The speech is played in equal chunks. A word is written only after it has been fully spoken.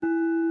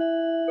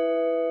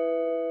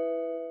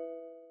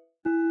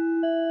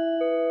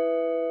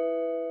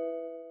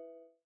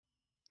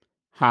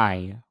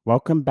Hi,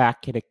 welcome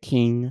back to the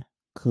King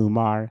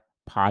Kumar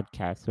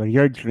podcast, where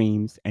your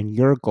dreams and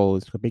your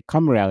goals will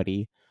become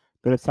reality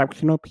through the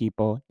exceptional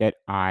people that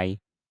I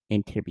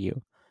interview.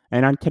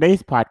 And on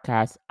today's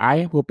podcast,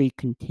 I will be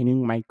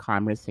continuing my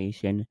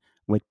conversation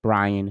with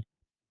Brian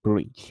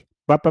Breach.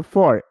 But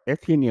before,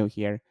 if you're new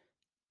here,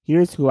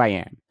 here's who I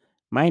am.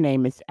 My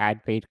name is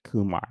Advait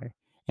Kumar,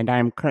 and I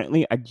am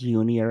currently a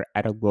junior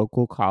at a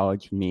local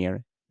college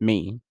near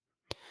me.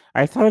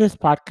 I started this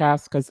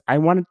podcast because I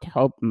wanted to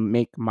help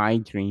make my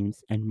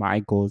dreams and my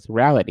goals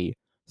reality.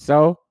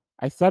 So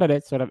I started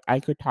it so that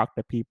I could talk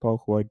to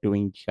people who are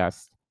doing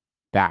just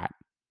that.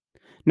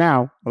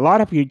 Now, a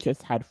lot of you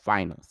just had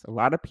finals. A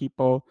lot of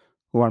people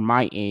who are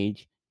my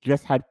age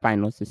just had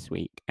finals this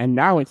week. And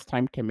now it's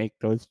time to make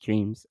those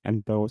dreams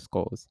and those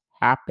goals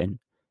happen.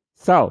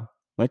 So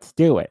let's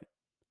do it.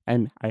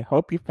 And I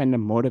hope you find the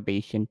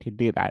motivation to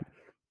do that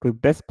through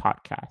this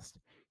podcast.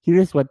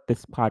 Here's what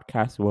this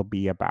podcast will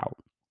be about.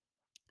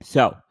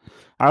 So,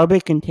 I'll be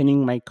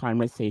continuing my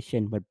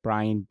conversation with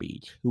Brian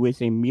Beach, who is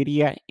a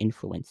media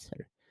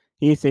influencer.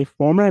 He is a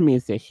former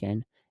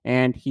musician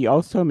and he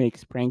also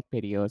makes prank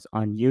videos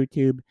on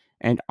YouTube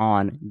and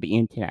on the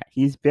internet.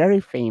 He's very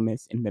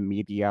famous in the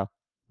media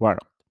world.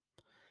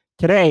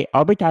 Today,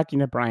 I'll be talking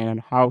to Brian on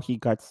how he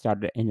got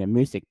started in the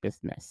music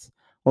business.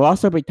 We'll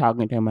also be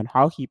talking to him on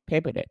how he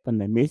pivoted from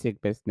the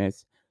music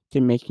business to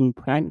making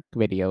prank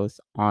videos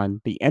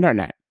on the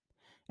internet.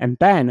 And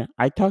then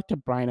I talked to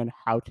Brian on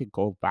how to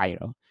go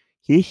viral.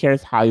 He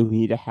shares how you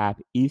need to have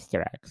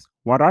Easter eggs.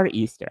 What are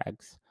Easter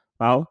eggs?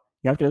 Well,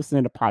 you have to listen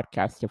to the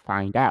podcast to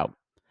find out.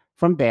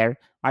 From there,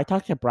 I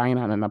talked to Brian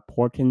on the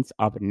importance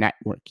of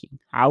networking,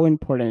 how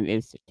important it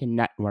is to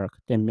network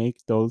to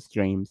make those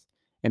dreams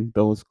and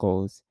those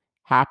goals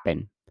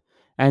happen.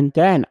 And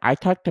then I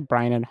talked to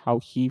Brian on how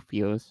he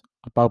feels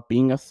about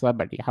being a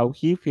celebrity, how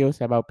he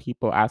feels about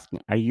people asking,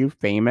 "Are you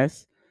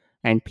famous?"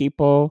 And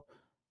people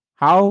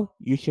how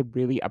you should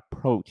really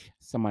approach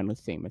someone who's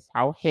famous,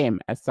 how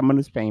him, as someone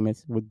who's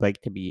famous, would like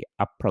to be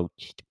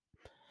approached.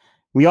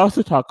 We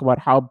also talk about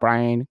how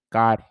Brian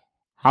got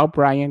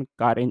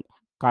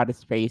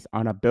his face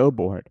on a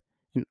billboard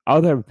and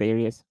other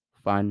various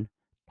fun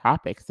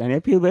topics. And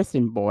if you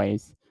listen,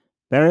 boys,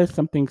 there is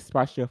something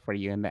special for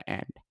you in the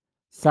end.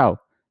 So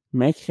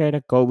make sure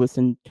to go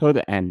listen to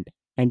the end.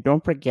 And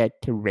don't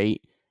forget to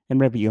rate and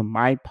review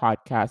my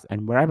podcast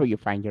and wherever you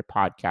find your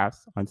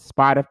podcasts on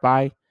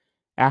Spotify,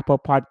 Apple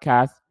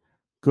Podcasts,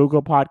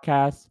 Google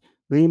Podcasts.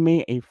 Leave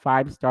me a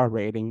 5-star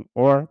rating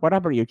or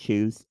whatever you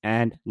choose,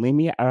 and leave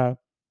me a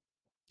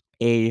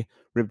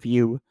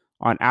review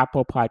on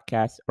Apple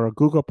Podcasts or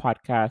Google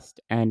Podcasts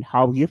and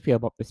how you feel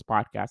about this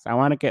podcast. I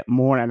want to get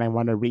more and I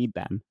want to read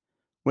them.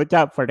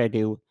 Without further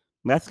ado,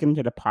 let's get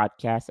into the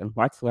podcast and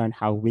let's learn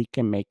how we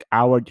can make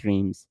our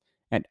dreams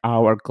and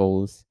our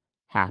goals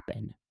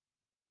happen.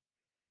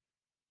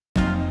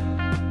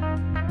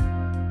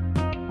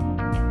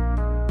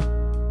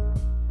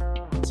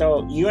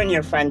 So you and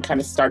your friend kind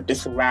of start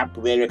this rap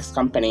lyrics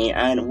company,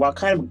 and what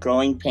kind of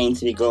growing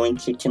pains did you go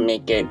into to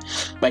make it?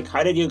 Like,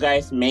 how did you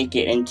guys make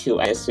it into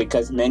this?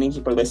 Because many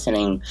people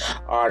listening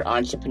are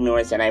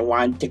entrepreneurs, and I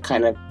want you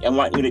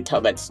to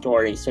tell that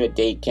story so that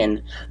they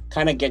can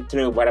kind of get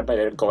through whatever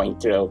they're going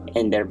through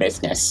in their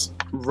business.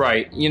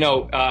 Right. It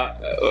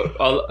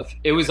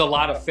was a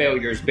lot of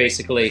failures,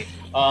 basically.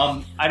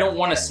 I don't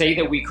want to say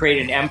that we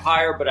created an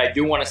empire, but I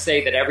do want to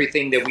say that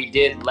everything that we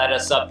did led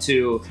us up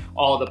to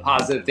all the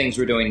positive things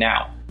we're doing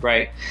now.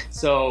 Right.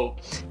 So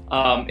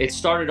it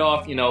started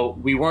off,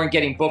 we weren't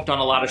getting booked on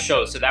a lot of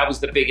shows. So that was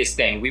the biggest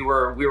thing. We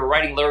were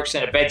writing lyrics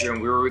in a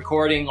bedroom. We were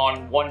recording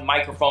on one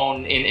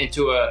microphone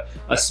into a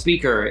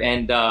speaker.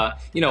 And,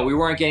 we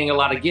weren't getting a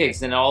lot of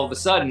gigs. And all of a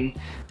sudden,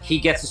 he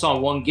gets us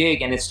on one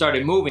gig and it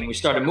started moving. We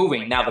started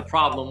moving. Now, the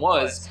problem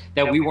was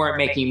that we weren't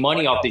making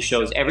money off these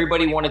shows.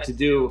 Everybody wanted to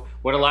do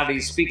what a lot of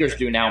these speakers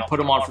do now, put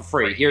them on for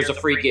free. Here's a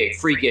free gig,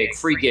 free gig,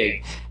 free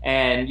gig.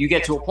 And you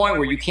get to a point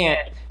where you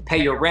can't pay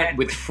your rent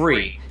with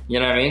free. You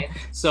know what I mean?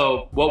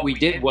 So what we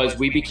did was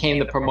we became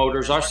the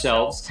promoters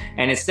ourselves.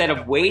 And instead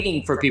of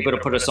waiting for people to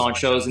put us on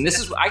shows, and this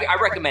is, I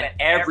recommend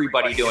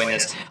everybody doing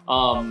this.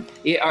 Are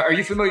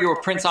you familiar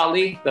with Prince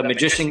Ali, the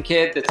magician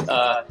kid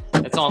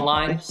that's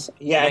online?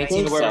 Yeah, I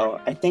think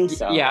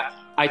so. Yeah.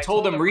 I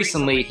told him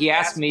recently, he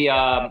asked me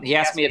at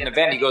an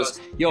event, he goes,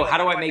 "Yo, how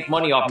do I make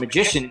money off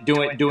magician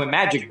doing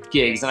magic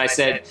gigs?" And I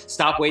said,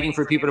 "Stop waiting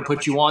for people to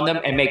put you on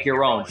them and make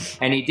your own."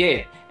 And he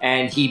did.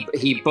 And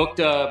he booked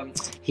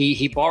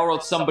he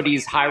borrowed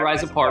somebody's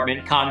high-rise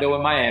apartment condo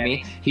in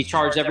Miami. He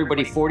charged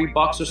everybody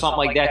 $40 or something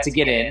like that to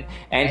get in,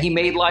 and he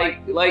made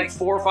like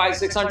 400 or 500,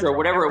 600 or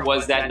whatever it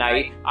was that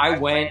night. I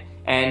went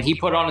and he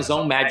put on his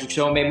own magic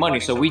show and made money.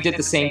 So we did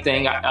the same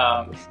thing.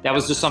 That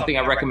was just something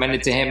I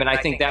recommended to him, and I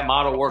think that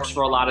model works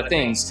for a lot of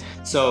things.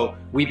 So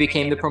we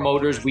became the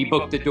promoters. We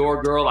booked the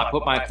door girl. I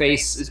put my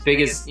face as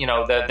big as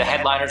the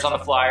headliners on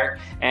the flyer,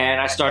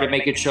 and I started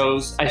making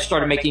shows. I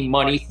started making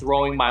money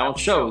throwing my own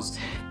shows.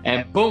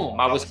 and boom,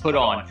 I was put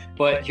on.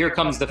 But here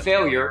comes the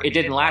failure. It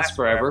didn't last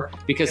forever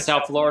because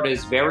South Florida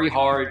is very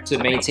hard to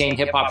maintain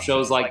hip hop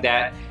shows like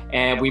that.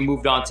 And we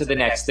moved on to the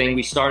next thing.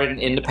 We started an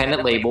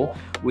independent label.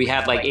 We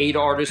had like 8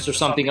 artists or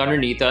something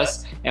underneath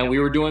us, and we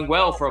were doing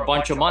well for a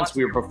bunch of months.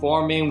 We were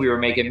performing, we were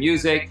making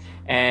music,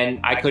 and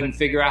I couldn't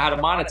figure out how to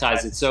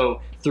monetize it.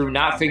 So through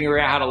not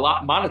figuring out how to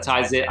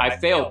monetize it, I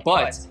failed.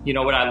 But you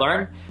know what I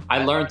learned?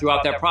 I learned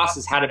throughout that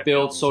process how to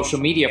build social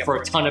media for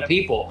a ton of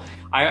people.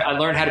 I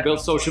learned how to build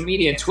social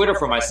media and Twitter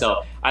for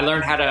myself. I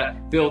learned how to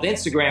build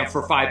Instagram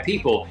for 5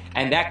 people.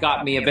 And that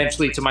got me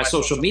eventually to my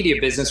social media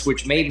business,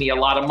 which made me a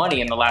lot of money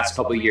in the last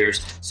couple of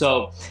years.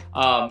 So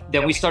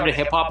then we started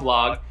Hip Hop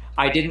Blog.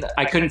 I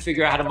couldn't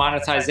figure out how to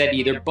monetize that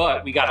either,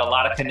 but we got a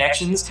lot of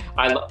connections.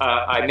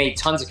 I made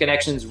tons of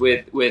connections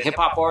with hip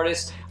hop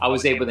artists. I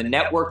was able to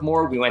network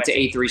more. We went to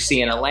A3C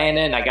in Atlanta,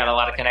 and I got a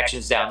lot of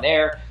connections down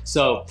there.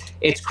 So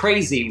it's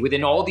crazy.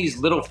 Within all these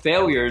little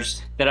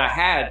failures that I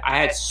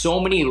had so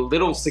many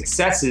little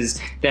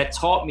successes that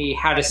taught me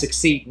how to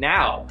succeed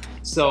now.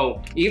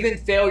 So even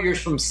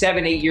failures from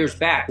 7, 8 years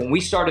back, when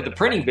we started the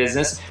printing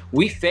business,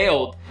 we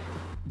failed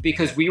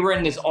because we were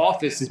in this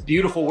office, this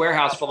beautiful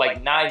warehouse for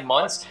like 9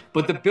 months,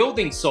 but the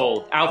building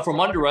sold out from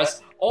under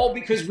us, all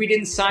because we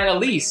didn't sign a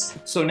lease.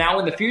 So now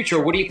in the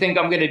future, what do you think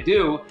I'm gonna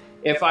do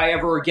if I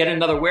ever get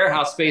another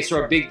warehouse space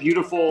or a big,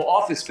 beautiful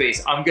office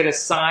space? I'm gonna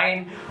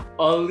sign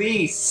a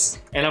lease,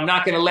 and I'm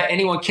not gonna let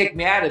anyone kick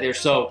me out of there.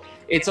 So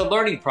it's a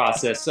learning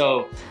process.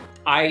 So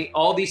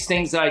all these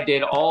things that I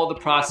did, all the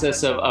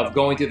process of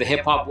going through the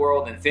hip hop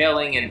world and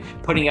failing and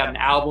putting out an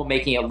album,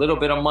 making a little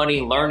bit of money,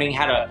 learning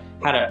how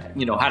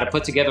to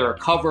put together a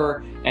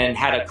cover and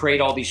how to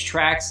create all these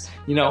tracks.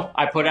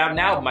 I put out an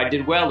album. I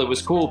did well. It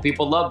was cool.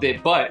 People loved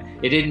it, but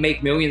it didn't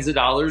make millions of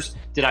dollars.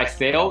 Did I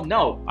fail?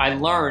 No. I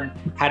learned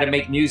how to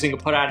make music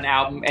and put out an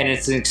album, and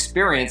it's an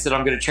experience that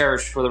I'm going to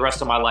cherish for the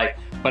rest of my life.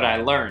 But I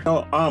learned.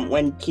 So,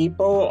 when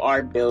people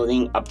are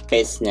building a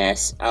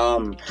business,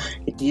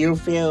 do you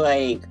feel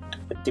like,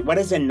 what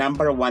is the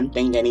number one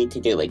thing they need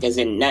to do? Like, is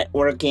it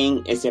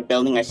networking? Is it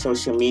building a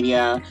social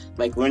media?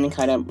 Like, learning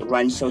how to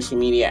run social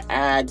media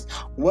ads?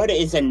 What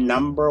is the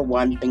number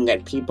one thing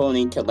that people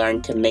need to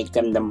learn to make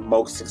them the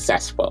most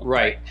successful?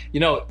 Right.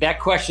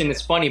 That question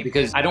is funny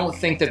because I don't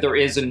think that there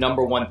is a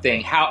number one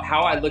thing. How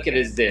I look at it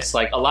is this.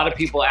 Like, a lot of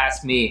people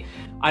ask me,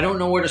 I don't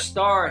know where to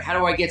start. How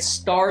do I get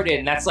started?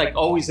 And that's like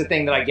always the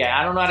thing that I get.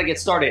 I don't know how to get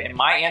started. And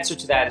my answer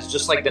to that is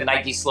just like the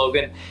Nike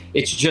slogan.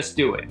 It's just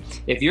do it.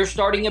 If you're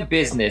starting a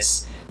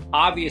business,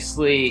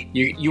 obviously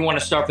you want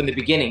to start from the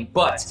beginning,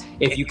 but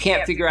if you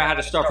can't figure out how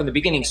to start from the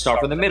beginning,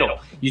 start from the middle.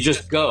 You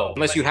just go,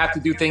 unless you have to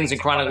do things in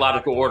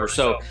chronological order.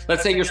 So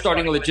let's say you're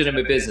starting a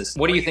legitimate business.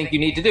 What do you think you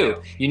need to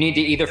do? You need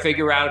to either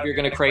figure out if you're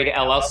going to create an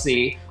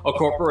LLC, a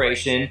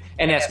corporation,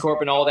 an S-Corp,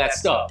 and all that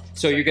stuff.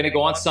 So you're going to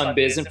go on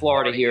Sunbiz in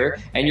Florida here,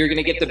 and you're going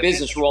to get the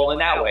business rolling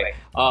that way.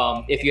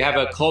 If you have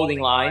a clothing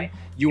line,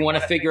 you want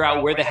to figure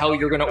out where the hell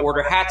you're going to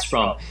order hats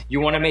from. You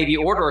want to maybe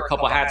order a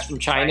couple hats from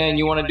China, and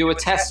you want to do a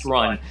test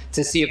run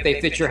to see if they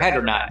fit your head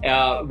or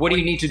not. What do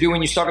you need to do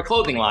when you start a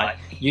clothing line?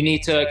 You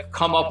need to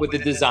come up with the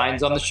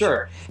designs on the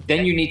shirt.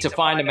 Then you need to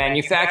find a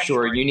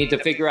manufacturer. You need to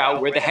figure out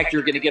where the heck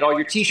you're going to get all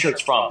your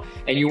t-shirts from.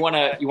 And you want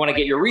to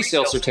get your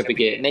resale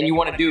certificate. And then you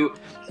want to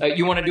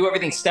do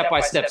everything step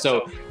by step.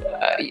 So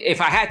if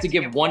I had to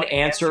give one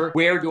answer,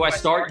 where do I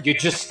start? You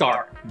just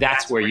start.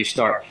 That's where you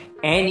start.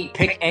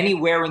 Pick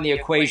anywhere in the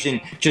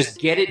equation, just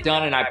get it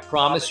done, and I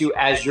promise you,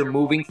 as you're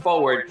moving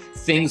forward,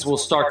 things will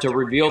start to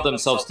reveal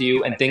themselves to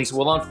you, and things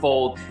will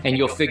unfold, and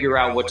you'll figure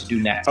out what to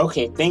do next.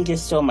 Okay, thank you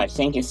so much.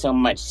 Thank you so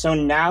much. So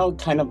now,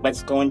 kind of,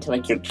 let's go into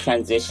like your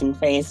transition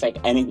phase, like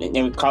anything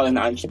they would call it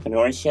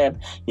entrepreneurship,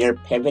 your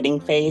pivoting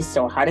phase.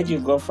 So how did you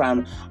go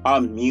from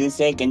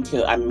music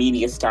into a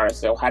media star?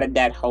 So how did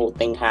that whole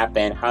thing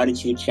happen? How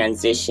did you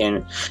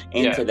transition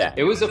into that?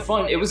 It was a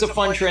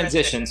fun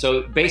transition.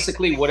 So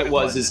basically, what it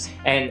was is.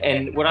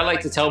 And what I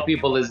like to tell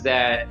people is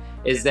that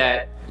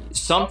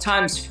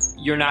sometimes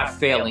you're not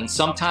failing.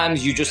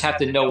 Sometimes you just have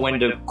to know when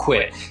to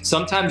quit.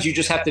 Sometimes you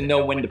just have to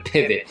know when to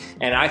pivot.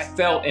 And I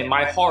felt in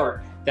my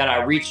heart that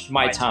I reached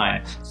my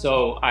time.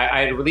 So I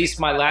had released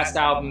my last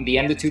album the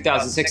end of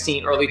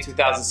 2016, early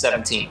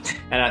 2017.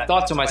 And I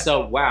thought to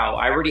myself, wow,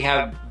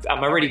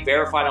 I'm already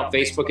verified on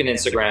Facebook and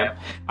Instagram.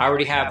 I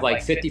already have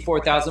like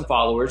 54,000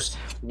 followers.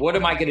 What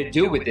am I gonna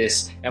do with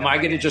this? Am I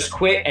gonna just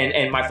quit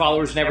and my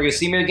followers never gonna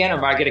see me again? Or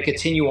am I gonna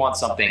continue on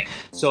something?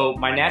 So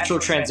my natural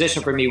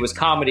transition for me was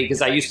comedy,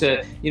 because I used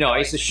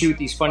to shoot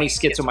these funny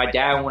skits with my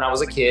dad when I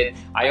was a kid.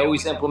 I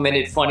always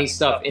implemented funny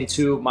stuff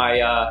into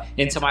my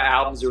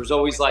albums. There was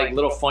always like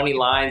little funny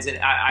lines, and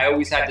I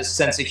always had this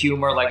sense of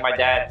humor like my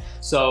dad.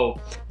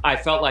 So I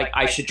felt like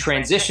I should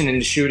transition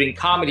into shooting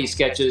comedy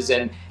sketches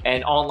and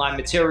online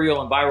material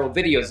and viral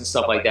videos and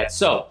stuff like that.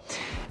 So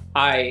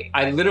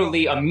I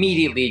literally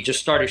immediately just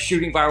started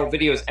shooting viral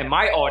videos, and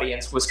my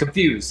audience was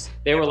confused.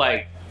 They were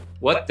like,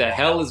 what the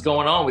hell is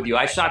going on with you?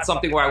 I shot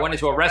something where I went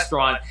into a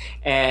restaurant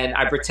and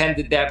I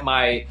pretended that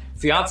my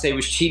fiance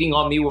was cheating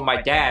on me with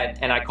my dad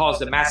and I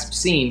caused a massive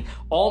scene.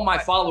 All my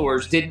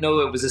followers didn't know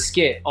it was a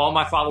skit. All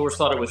my followers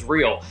thought it was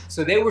real.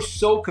 So they were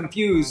so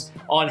confused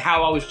on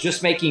how I was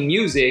just making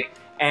music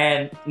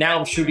and now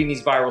I'm shooting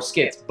these viral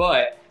skits.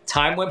 But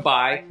time went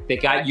by, they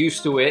got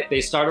used to it.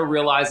 They started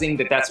realizing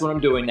that that's what I'm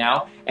doing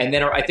now. And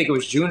then I think it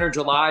was June or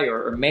July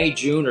or May,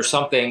 June or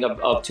something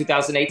of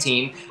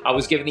 2018, I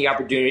was given the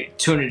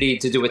opportunity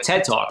to do a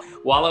TED Talk.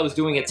 While I was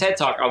doing a TED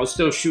Talk, I was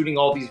still shooting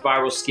all these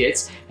viral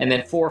skits. And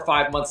then 4 or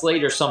 5 months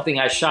later, something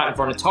I shot in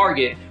front of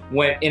Target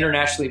went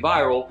internationally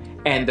viral.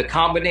 And the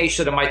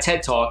combination of my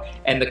TED Talk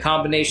and the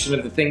combination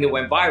of the thing that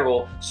went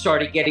viral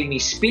started getting me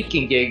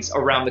speaking gigs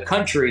around the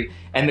country.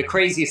 And the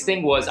craziest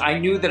thing was I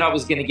knew that I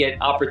was going to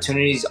get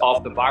opportunities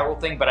off the viral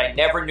thing, but I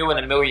never knew in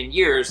a million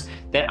years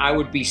that I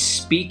would be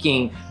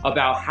speaking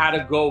about how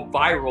to go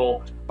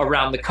viral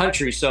around the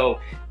country. So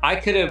I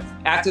could have,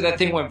 after that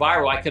thing went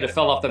viral, I could have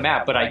fell off the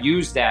map, but I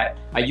used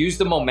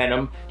the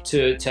momentum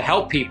to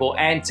help people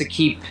and to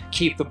keep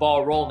the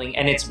ball rolling,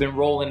 and it's been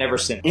rolling ever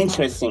since.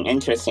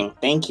 Interesting.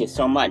 Thank you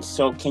so much.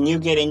 So can you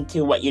get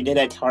into what you did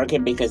at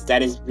Target? Because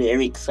that is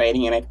very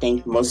exciting, and I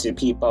think most of the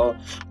people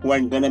who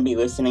are going to be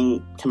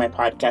listening to my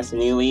podcast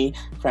newly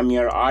from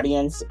your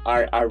audience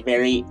are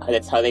very,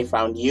 that's how they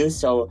found you.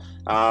 So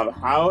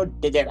how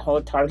did that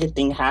whole Target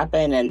thing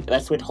happen? And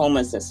that's with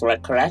homelessness,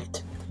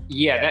 correct?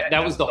 Yeah,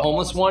 that was the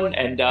homeless one.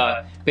 And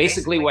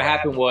basically what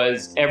happened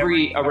was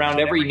around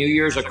every New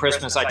Year's or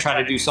Christmas, I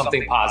try to do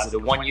something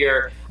positive. One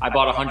year I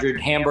bought 100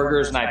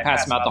 hamburgers and I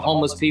passed them out to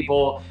homeless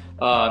people.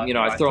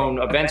 I've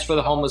thrown events for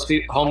the homeless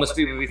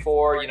people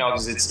before,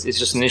 because it's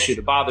just an issue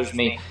that bothers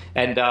me.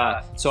 And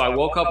so I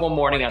woke up one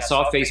morning, I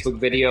saw a Facebook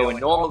video, and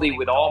normally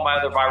with all my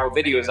other viral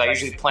videos, I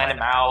usually plan them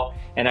out,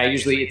 and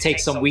it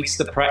takes some weeks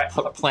to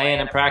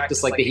plan and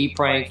practice, like the heat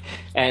prank.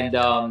 And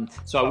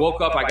so I woke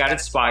up, I got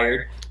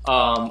inspired.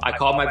 I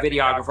called my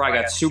videographer. I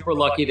got super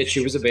lucky that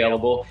she was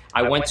available.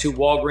 I went to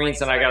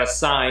Walgreens and I got a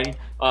sign,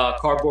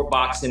 cardboard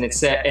box, and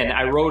and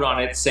I wrote on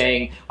it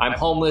saying, "I'm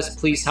homeless.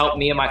 Please help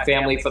me and my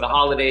family for the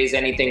holidays.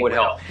 Anything would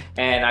help."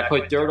 And I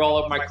put dirt all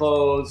over my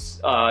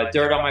clothes,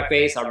 dirt on my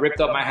face. I ripped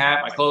up my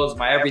hat, my clothes,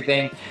 my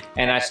everything.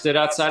 And I stood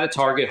outside of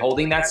Target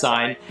holding that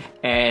sign.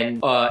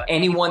 And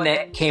anyone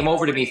that came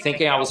over to me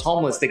thinking I was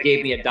homeless, that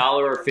gave me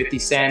 $1 or 50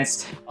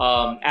 cents,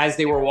 as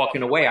they were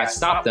walking away, I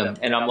stopped them.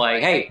 And I'm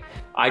like, "Hey,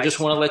 I just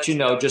want to let you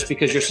know, just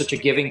because you're such a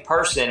giving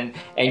person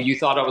and you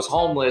thought I was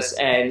homeless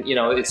and,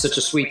 it's such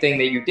a sweet thing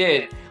that you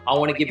did, I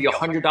want to give you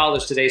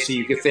 $100 today so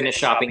you can finish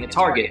shopping at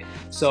Target."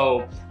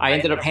 So I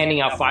ended up handing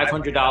out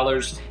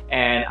 $500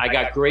 and I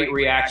got great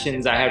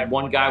reactions. I had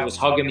one guy was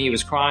hugging me, he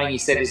was crying. He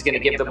said he's going to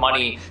give the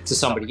money to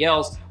somebody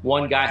else.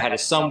 One guy had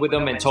his son with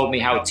him and told me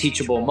how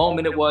teachable a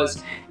moment it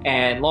was.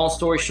 And long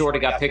story short, it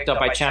got picked up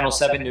by Channel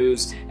 7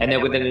 News. And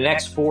then within the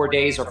next 4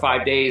 days or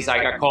 5 days,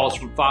 I got calls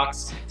from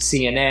Fox,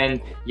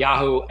 CNN,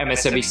 Yahoo,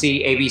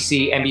 MSNBC,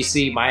 ABC,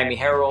 NBC, Miami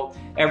Herald,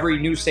 every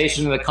news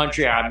station in the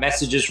country. I had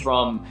messages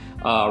from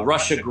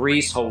Russia,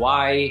 Greece,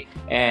 Hawaii,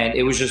 and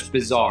it was just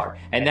bizarre.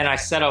 And then I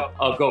set up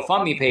a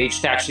GoFundMe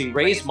page to actually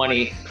raise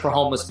money for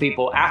homeless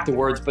people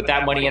afterwards, but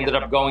that money ended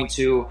up going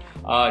to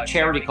a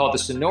charity called the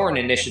Sonoran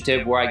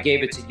Initiative, where I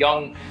gave it to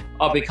young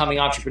up-and-coming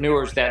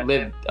entrepreneurs that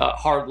live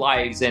hard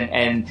lives,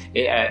 and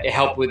it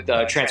helped with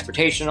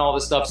transportation and all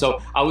this stuff.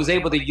 So I was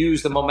able to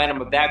use the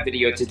momentum of that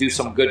video to do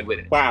some good with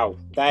it. Wow,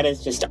 that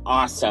is just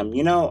awesome.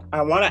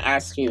 I want to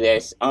ask you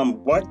this.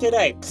 What did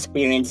that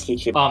experience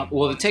teach you?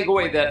 Well, the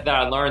takeaway that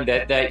I learned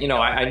that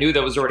I knew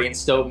that was already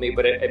instilled in me,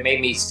 but it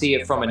made me see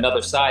it from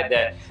another side,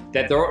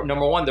 that there are,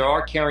 number one, there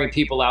are caring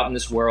people out in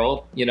this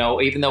world.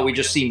 Even though we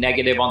just see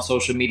negative on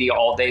social media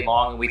all day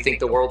long and we think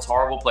the world's a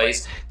horrible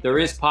place, there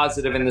is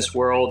positive in this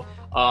world.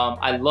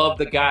 I love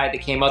the guy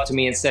that came up to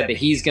me and said that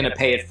he's going to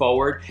pay it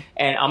forward.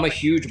 And I'm a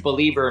huge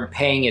believer in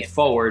paying it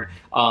forward.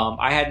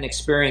 I had an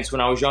experience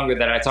when I was younger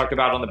that I talked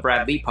about on the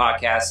Brad Lee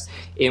podcast,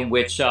 in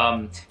which,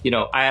 I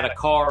had a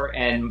car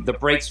and the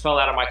brakes fell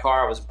out of my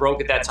car. I was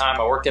broke at that time.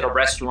 I worked at a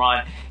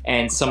restaurant,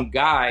 and some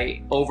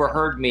guy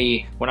overheard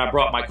me when I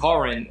brought my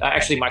car in.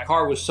 Actually, my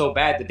car was so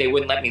bad that they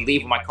wouldn't let me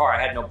leave with my car.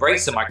 I had no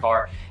brakes in my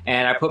car,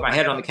 and I put my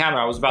head on the counter.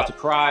 I was about to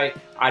cry.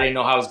 I didn't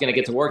know how I was going to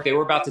get to work. They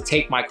were about to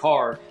take my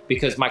car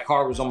because my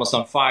car was almost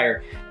on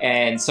fire.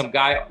 And some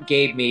guy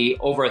gave me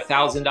over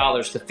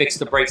 $1,000 to fix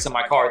the brakes on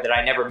my car that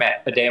I never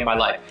met a day in my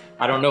life.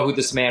 I don't know who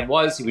this man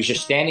was. He was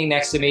just standing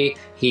next to me.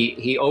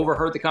 He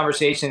overheard the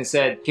conversation and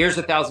said, "Here's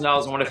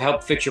 $1,000. I want to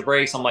help fix your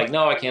brakes." I'm like,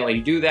 "No, I can't let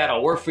you do that.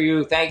 I'll work for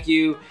you. Thank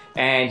you."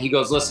 And he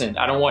goes, "Listen,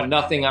 I don't want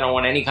nothing. I don't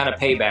want any kind of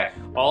payback.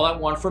 All I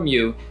want from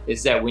you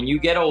is that when you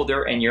get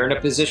older and you're in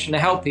a position to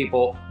help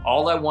people,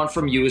 all I want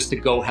from you is to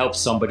go help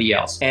somebody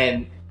else."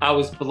 And I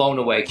was blown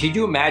away. Could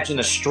you imagine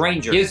a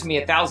stranger gives me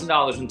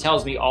 $1,000 and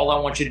tells me all I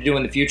want you to do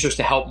in the future is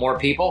to help more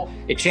people?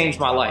 It changed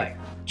my life.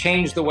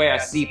 Changed the way I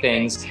see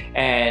things.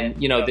 And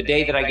the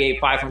day that I gave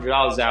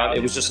 $500 out,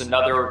 it was just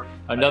another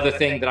another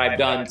thing that I've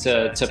done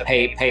to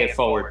pay it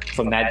forward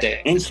from that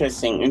day.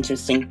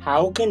 Interesting.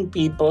 How can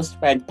people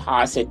spread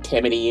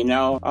positivity?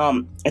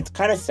 It's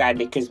kind of sad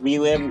because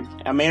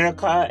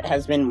America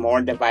has been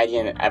more divided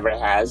than it ever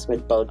has,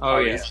 with both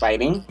parties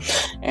fighting.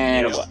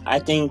 And I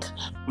think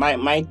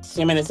my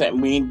statement is that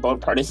we need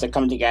both parties to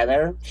come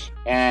together,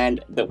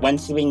 and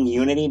once we in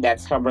unity,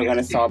 that's how we're going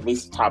to solve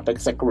these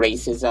topics like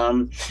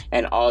racism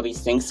and all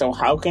these things. So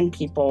how can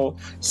people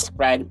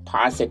spread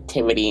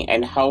positivity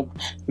and help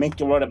make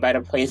the world a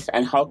better place?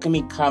 And how can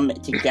we come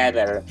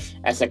together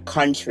as a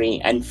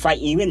country and fight?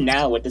 Even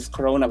now with this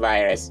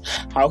coronavirus,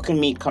 how can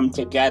we come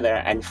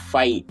together and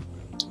fight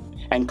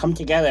and come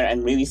together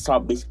and really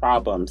solve these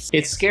problems?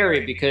 It's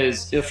scary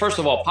because, first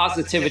of all,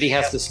 positivity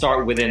has to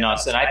start within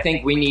us. And I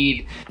think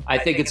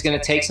it's going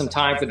to take some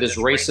time for this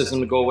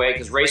racism to go away,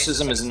 because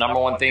racism is the number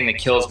one thing that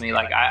kills me.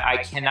 Like, I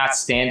cannot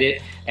stand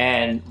it.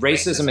 And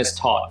racism is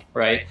taught,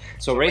 right?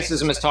 So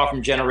racism is taught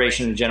from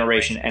generation to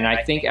generation. And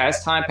I think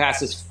as time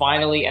passes,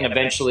 finally and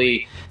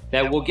eventually,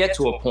 that we'll get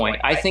to a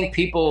point. I think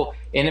people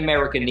in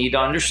America need to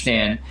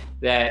understand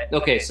that,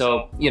 okay,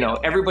 so,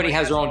 everybody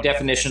has their own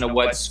definition of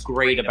what's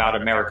great about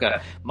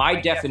America. My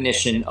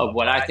definition of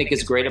what I think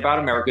is great about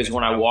America is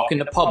when I walk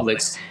into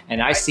Publix and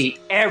I see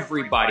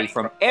everybody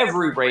from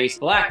every race,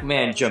 black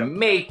men,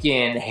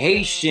 Jamaican,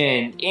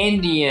 Haitian,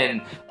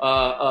 Indian,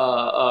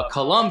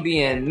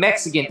 Colombian,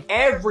 Mexican,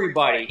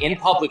 everybody in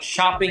Publix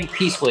shopping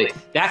peacefully.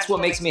 That's what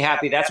makes me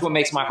happy. That's what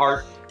makes my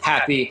heart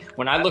happy,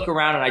 when I look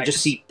around and I just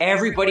see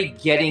everybody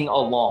getting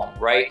along,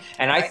 right?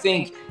 And I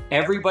think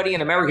everybody in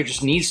America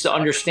just needs to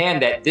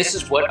understand that this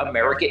is what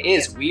America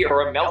is. We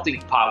are a melting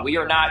pot. We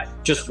are not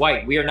just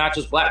white. We are not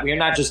just black.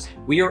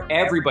 We are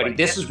everybody.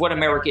 This is what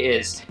America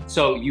is.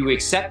 So you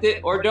accept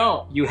it or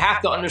don't. You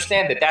have to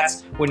understand that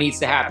that's what needs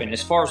to happen.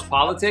 As far as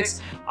politics,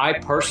 I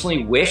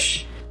personally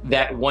wish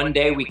that one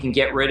day we can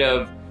get rid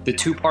of the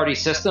two-party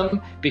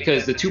system,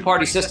 because the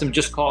two-party system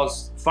just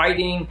caused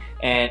fighting,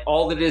 and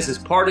all that is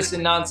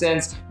partisan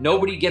nonsense.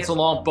 Nobody gets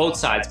along, both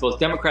sides, both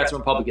Democrats and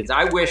Republicans.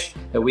 I wish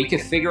that we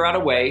could figure out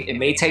a way, it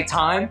may take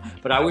time,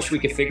 but I wish we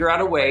could figure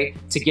out a way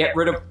to get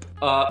rid of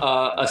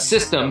a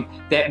system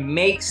that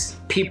makes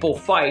people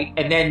fight,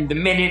 and then the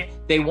minute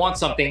they want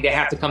something, they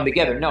have to come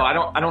together. No, I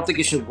don't think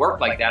it should work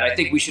like that. I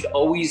think we should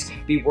always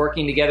be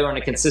working together on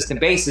a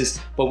consistent basis,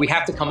 but we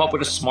have to come up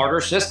with a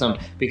smarter system,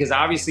 because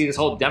obviously this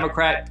whole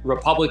Democrat,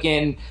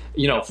 Republican,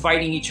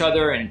 fighting each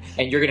other, and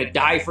you're going to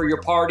die for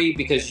your party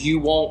because you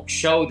won't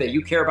show that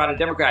you care about a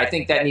Democrat. I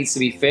think that needs to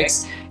be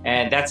fixed,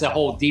 and that's a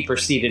whole deeper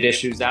seated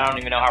issue that I don't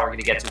even know how we're going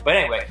to get to. But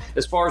anyway,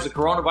 as far as the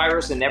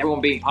coronavirus and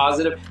everyone being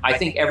positive, I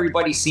think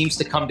everybody seems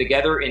to come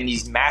together in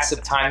these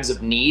massive times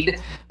of need.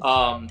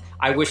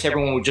 I wish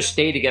everyone would just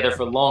stay together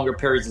for longer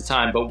periods of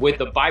time. But with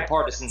the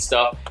bipartisan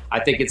stuff, I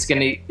think it's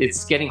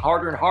getting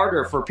harder and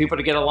harder for people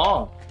to get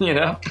along,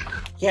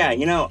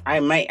 Yeah, I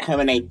might have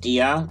an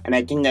idea, and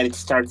I think that it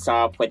starts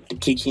off with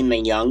teaching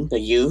the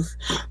youth.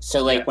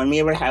 So, when we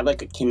ever have, a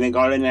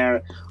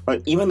kindergartner or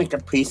even, a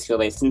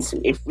preschooler, since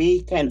if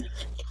we can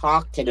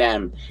talk to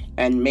them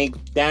and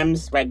make them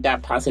spread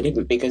that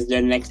positivity, because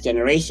they're the next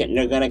generation,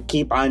 they're going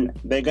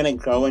to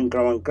grow and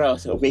grow and grow.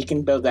 So if we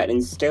can build that,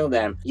 instill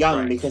them young,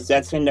 right, because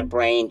that's when the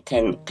brain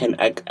can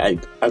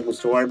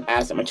absorb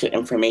as much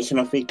information.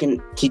 If we can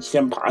teach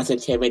them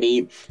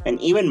positivity and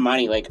even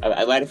money,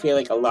 I feel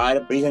like a lot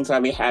of reasons why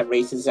we have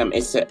racism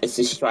is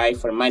to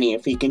strive for money.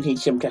 If we can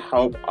teach them to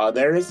help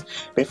others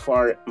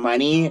before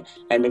money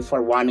and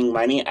before wanting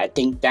money, I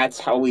think that's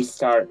how we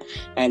start,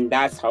 and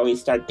that's how we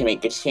start to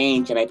make a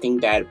change. And I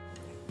think that,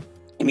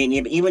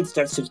 it even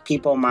starts with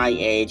people my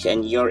age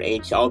and your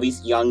age, all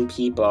these young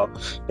people,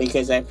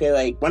 because I feel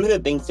like one of the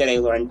things that I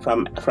learned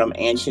from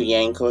Andrew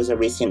Yang, who is a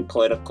recent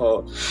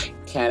political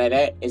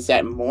candidate, is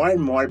that more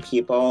and more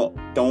people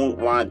don't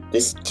want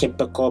this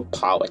typical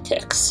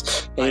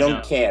politics. They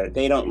don't care.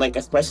 They don't,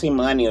 especially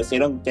millennials,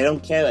 they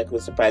don't care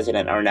who's the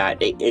president or not.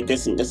 It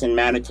doesn't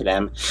matter to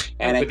them.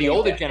 And but the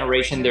older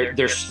generation,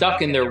 they're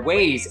stuck in their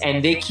ways,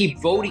 and they keep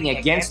voting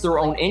against their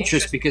own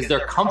interests because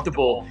they're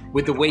comfortable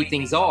with the way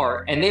things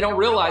are, and they don't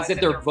realize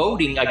that they're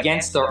voting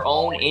against their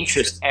own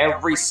interests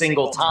every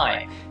single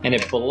time, and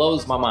it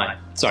blows my mind.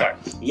 Sorry.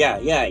 Yeah.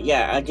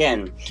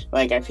 Again,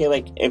 I feel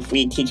like if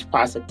we teach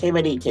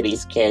positivity to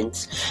these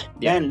kids,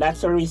 then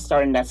that's where we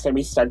start, and that's where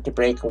we start to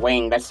break away,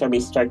 and that's where we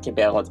start to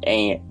build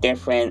a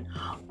different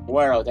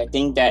world. I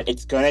think that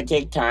it's going to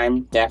take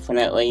time,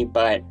 definitely,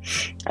 but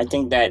I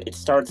think that it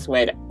starts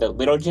with the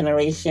little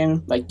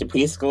generation, the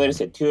preschoolers,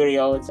 the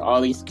 2-year-olds,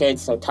 all these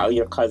kids. So teach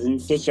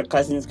your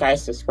cousins,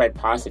 guys, to spread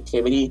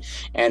positivity,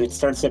 and it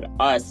starts with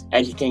us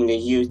educating the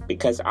youth,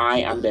 because I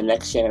am the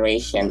next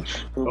generation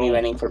who will be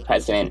running for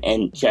president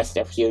in just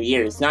a few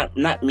years.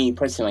 Not me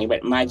personally,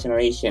 but my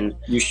generation.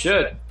 You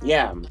should.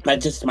 Yeah,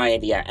 that's just my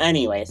idea.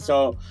 Anyway,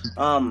 so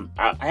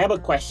I have a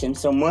question.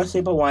 So most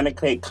people want to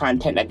create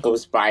content that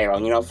goes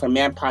viral, for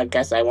me on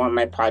podcast, I want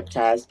my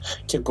podcast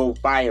to go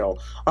viral.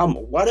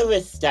 What are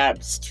the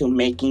steps to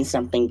making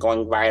something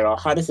going viral?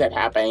 How does that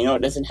happen? You know,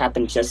 it doesn't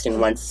happen just in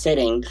one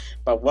sitting,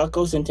 but what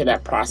goes into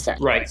that process?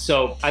 Right.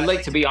 So I'd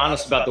like to be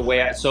honest about the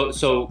way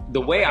so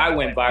the way I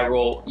went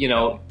viral, you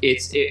know,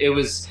 it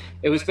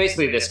was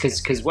basically this,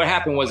 because what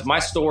happened was my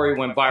story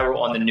went viral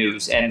on the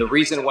news, and the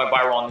reason it went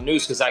viral on the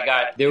news because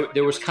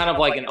there was kind of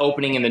like an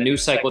opening in the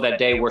news cycle that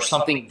day where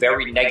something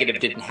very negative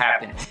didn't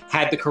happen.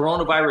 Had the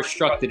coronavirus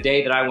struck the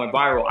day that I went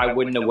viral, I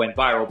wouldn't have went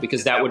viral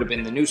because that would have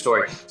been the news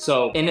story.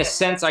 So in a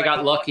sense, I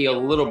got lucky a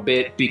little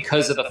bit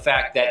because of the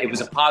fact that it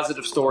was a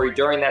positive story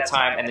during that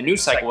time and the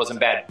news cycle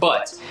wasn't bad.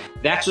 But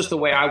that's just the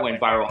way I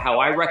went viral. How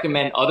I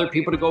recommend other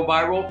people to go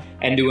viral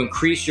and to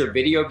increase your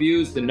video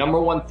views, the number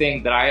one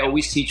thing that I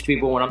always teach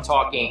people when I'm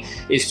talking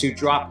is to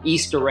drop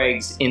Easter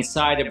eggs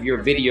inside of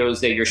your videos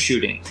that you're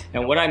shooting.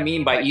 And what I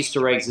mean by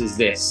Easter eggs is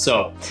this.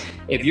 So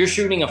if you're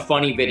shooting a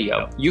funny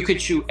video, you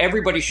could shoot,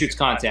 everybody shoots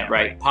content,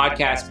 right?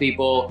 Podcast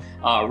people,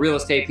 real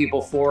estate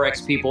people,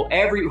 Forex people,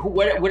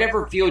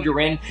 whatever field you're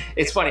in.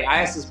 It's funny,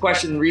 I asked this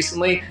question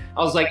recently.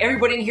 I was like,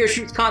 everybody in here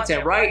shoots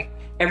content, right?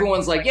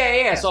 Everyone's like,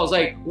 yeah. So I was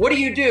like, what do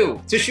you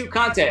do to shoot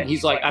content? And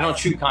he's like, I don't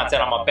shoot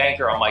content, I'm a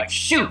banker. I'm like,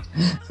 shoot.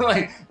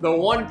 Like the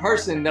one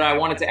person that I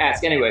wanted to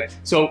ask. Anyway,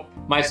 so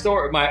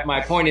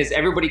my point is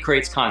everybody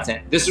creates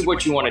content. This is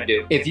what you want to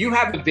do. If you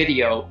have a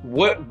video,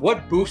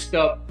 what boosts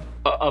up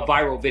a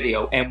viral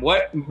video, and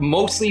what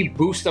mostly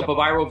boosts up a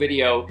viral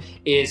video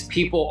is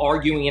people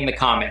arguing in the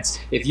comments.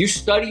 If you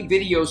study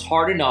videos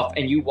hard enough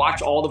and you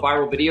watch all the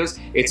viral videos,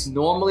 it's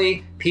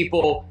normally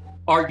people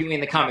arguing in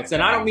the comments.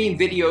 And I don't mean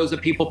videos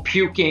of people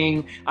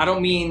puking. I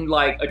don't mean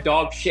like a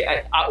dog shit.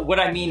 What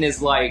I mean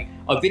is like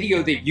a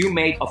video that you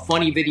make, a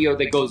funny video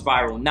that goes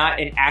viral, not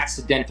an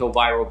accidental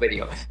viral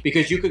video.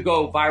 Because you could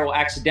go viral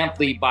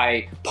accidentally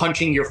by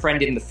punching your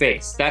friend in the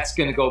face. That's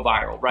gonna go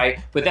viral, right?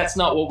 But that's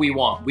not what we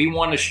want. We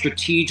want to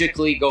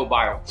strategically go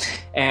viral.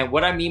 And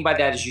what I mean by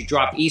that is you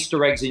drop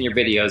Easter eggs in your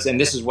videos, and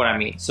this is what I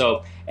mean.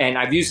 So, and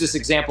I've used this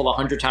example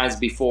 100 times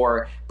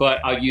before, but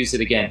I'll use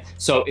it again.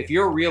 So if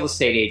you're a real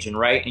estate agent,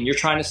 right, and you're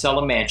trying to sell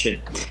a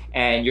mansion,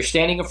 and you're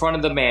standing in front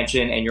of the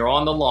mansion, and you're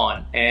on the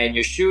lawn, and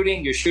you're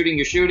shooting,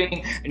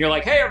 and you're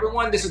like, hey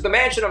everyone, this is the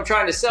mansion I'm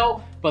trying to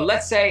sell. But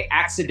let's say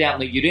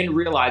accidentally, you didn't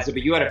realize it,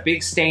 but you had a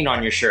big stain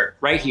on your shirt,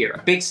 right here,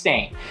 a big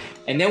stain.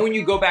 And then when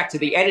you go back to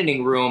the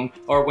editing room,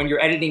 or when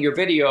you're editing your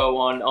video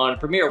on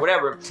Premiere or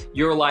whatever,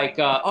 you're like,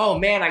 oh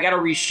man, I gotta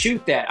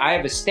reshoot that. I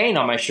have a stain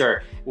on my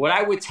shirt. What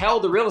I would tell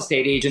the real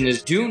estate agent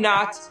is do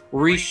not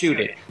reshoot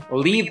it.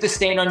 Leave the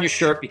stain on your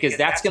shirt, because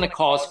that's gonna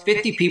cause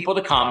 50 people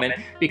to comment,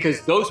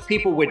 because those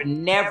people would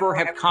never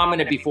have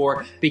commented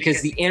before,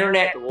 because the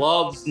internet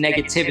loves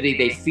negativity,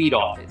 they feed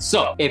off it.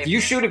 So if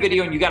you shoot a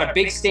video and you got a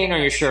big stain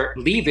on your shirt,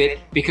 leave it,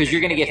 because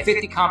you're gonna get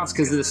 50 comments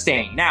because of the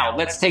stain. Now,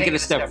 let's take it a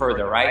step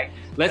further, right?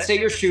 Let's say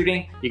you're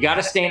shooting, you got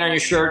a stain on your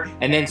shirt,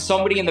 and then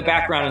somebody in the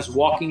background is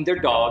walking their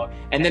dog,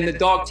 and then the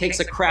dog takes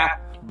a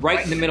crap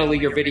right in the middle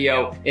of your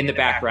video in the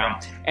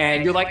background.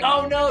 And you're like,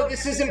 oh no,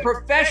 this isn't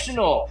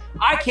professional.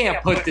 I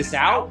can't put this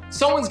out.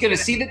 Someone's gonna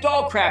see the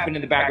dog crapping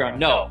in the background.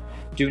 No.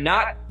 Do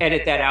not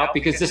edit that out,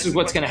 because this is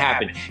what's going to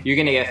happen. You're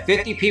going to get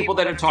 50 people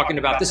that are talking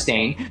about the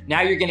stain.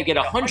 Now you're going to get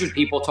 100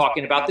 people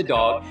talking about the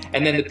dog.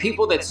 And then the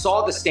people that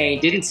saw the stain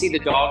didn't see the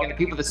dog, and the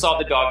people that saw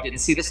the dog didn't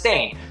see the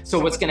stain. So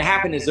what's going to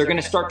happen is they're going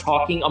to start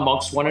talking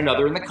amongst one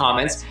another in the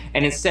comments.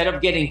 And instead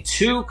of getting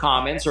 2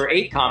 comments or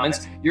 8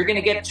 comments, you're going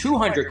to get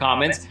 200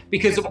 comments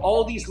because of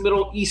all these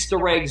little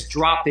Easter eggs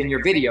dropped in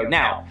your video.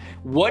 Now,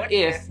 what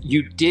if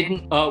you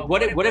didn't,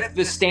 what if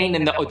the stain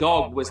in the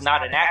dog was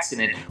not an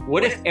accident?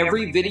 What if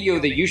every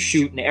video that you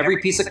shoot and every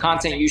piece of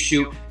content you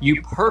shoot,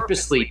 you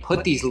purposely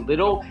put these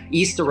little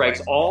Easter eggs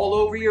all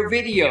over your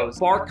videos,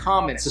 spark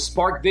comments, to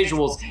spark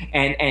visuals,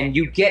 and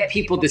you get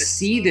people to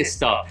see this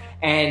stuff?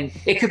 And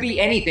it could be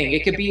anything.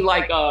 It could be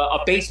like a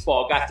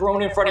baseball got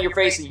thrown in front of your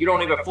face and you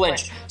don't even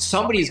flinch.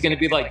 Somebody's gonna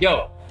be like,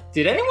 yo,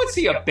 did anyone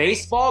see a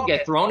baseball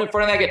get thrown in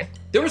front of that guy?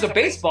 There was a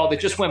baseball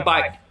that just went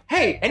by.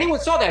 Hey, anyone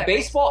saw that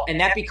baseball? And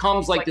that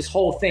becomes like this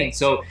whole thing.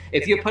 So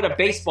if you put a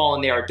baseball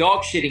in there, a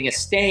dog shitting, a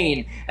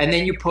stain, and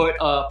then you put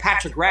a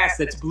patch of grass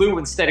that's blue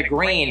instead of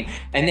green,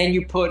 and then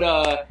you put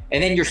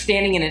and then you're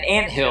standing in an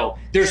anthill,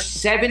 there's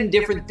 7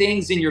 different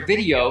things in your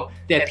video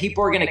that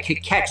people are gonna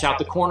catch out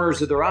the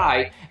corners of their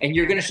eye, and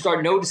you're gonna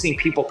start noticing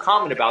people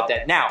comment about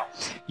that. Now,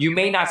 you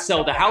may not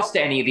sell the house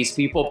to any of these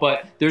people,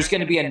 but there's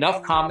gonna be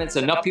enough comments,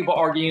 enough people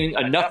arguing,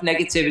 enough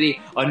negativity,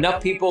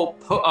 enough people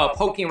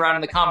poking around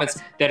in the comments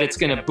that it's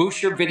gonna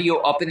boost your video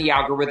up in the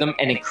algorithm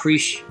and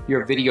increase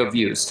your video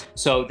views.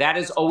 So that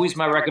is always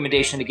my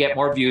recommendation to get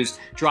more views.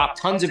 Drop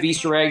tons of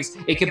Easter eggs.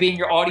 It could be in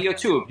your audio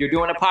too. If you're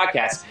doing a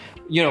podcast,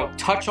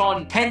 touch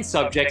on 10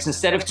 subjects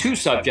instead of 2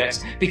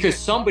 subjects, because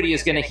somebody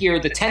is going to hear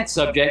the 10th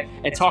subject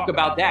and talk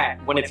about that,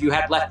 when if you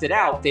had left it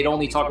out, they'd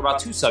only talk about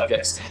 2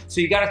 subjects.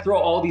 So you got to throw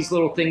all these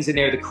little things in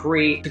there to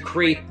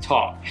create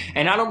talk.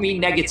 And I don't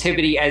mean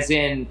negativity as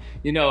in,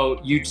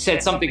 you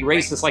said something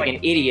racist like an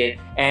idiot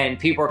and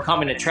people are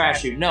coming to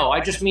trash you. No, I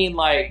just mean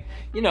like,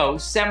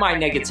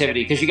 semi-negativity,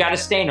 because you got a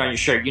stain on your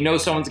shirt.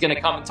 Someone's going to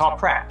come and talk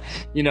crap,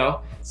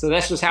 So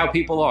that's just how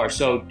people are.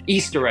 So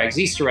Easter eggs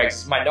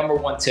is my number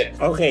 1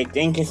 tip. Okay,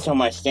 thank you so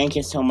much. Thank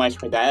you so much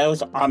for that. That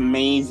was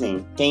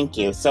amazing. Thank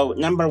you. So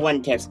number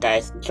 1 tips,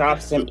 guys, drop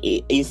some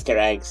Easter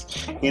eggs.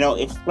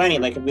 It's funny,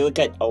 like if you look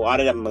at a lot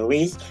of the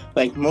movies,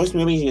 like most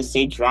movies you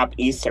see drop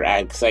Easter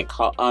eggs, like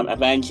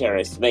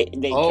Avengers. They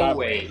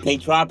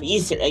drop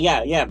Easter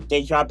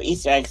they drop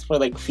Easter eggs for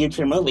like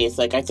future movies.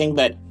 Like I think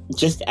that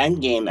just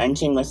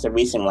Endgame was the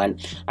recent one.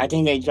 I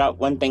think they dropped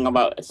one thing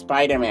about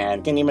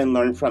Spider-Man. Didn't even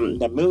learn from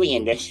the movie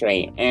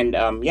industry. And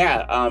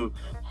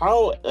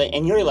how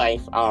in your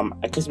life,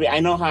 because I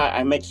know how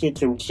I met you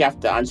through Jeff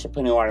the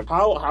Entrepreneur,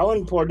 how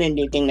important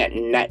do you think that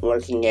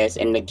networking is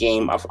in the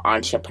game of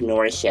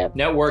entrepreneurship?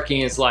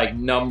 Networking is like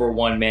number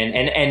 1, man.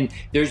 And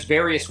there's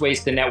various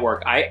ways to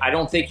network. I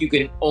don't think you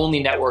can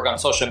only network on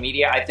social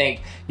media. I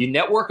think you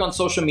network on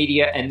social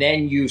media and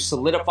then you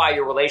solidify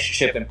your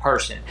relationship in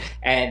person.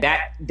 And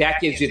that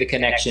gives you the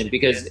connection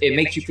because it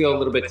makes you feel a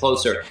little bit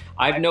closer.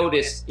 I've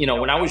noticed,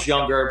 when I was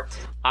younger,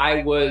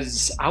 I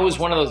was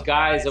one of those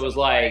guys that was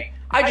like,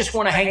 I just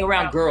want to hang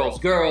around girls,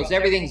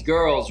 everything's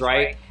girls,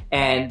 right?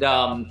 And,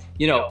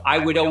 I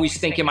would always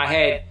think in my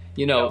head,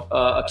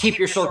 keep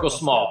your circle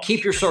small,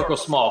 keep your circle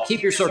small,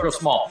 keep your circle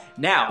small.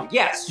 Now,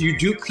 yes, you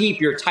do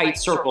keep your tight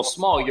circle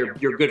small, your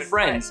good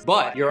friends,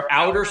 but your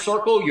outer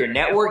circle, your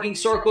networking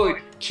circle,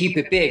 keep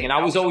it big. And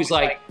I was always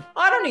like,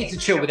 I don't need to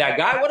chill with that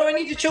guy. What do I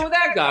need to chill with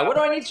that guy? What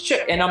do I need to chill?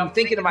 And I'm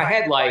thinking in my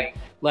head, like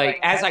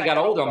as I got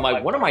older, I'm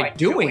like, what am I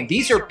doing?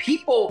 These are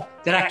people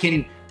that I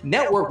can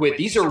network with.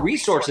 These are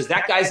resources.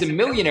 That guy's a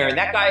millionaire and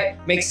that guy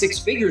makes 6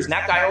 figures and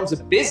that guy owns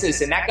a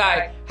business and that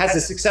guy has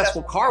a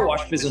successful car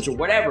wash business or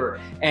whatever.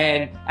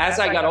 And as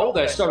I got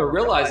older, I started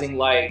realizing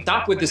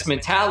stop with this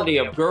mentality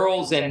of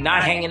girls and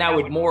not hanging out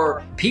with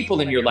more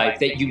people in your life,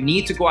 that you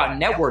need to go out and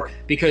network,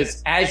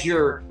 because as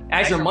your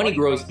money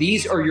grows,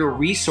 these are your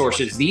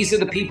resources. These are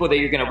the people that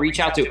you're going to reach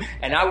out to.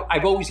 And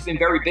I've always been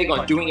very big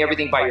on doing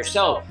everything by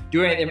yourself.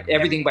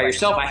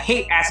 I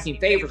hate asking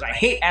favors. I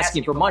hate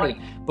asking for money.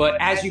 But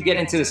as you get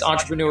into this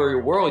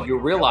entrepreneurial world, you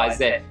realize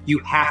that you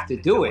have to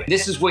do it.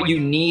 This is what you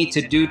need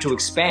to do to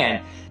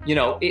expand.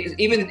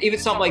 Even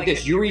something like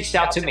this, you reached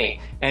out to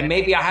me and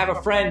maybe I have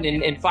a friend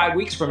in 5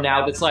 weeks from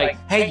now that's like,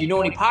 hey,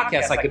 any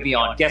podcasts I could be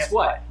on? Guess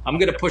what? I'm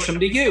going to push them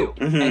to you.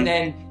 Mm-hmm. And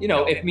then,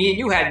 if me and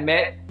you hadn't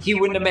met, he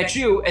wouldn't have met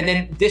you. And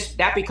then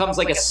that becomes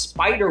like a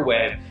spider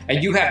web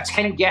and you have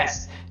 10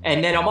 guests.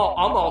 And then I'm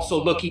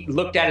also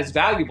looked at as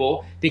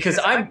valuable because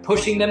I'm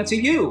pushing them to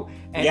you.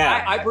 And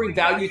I bring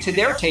value to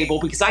their table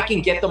because I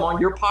can get them on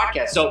your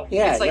podcast. So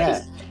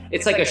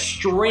it's like a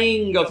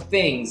string of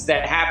things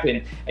that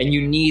happen and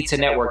you need to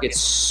network. It's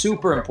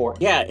super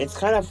important. Yeah, it's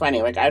kind of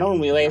funny. I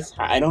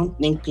don't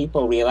think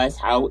people realize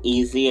how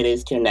easy it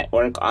is to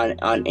network on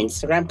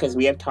Instagram, because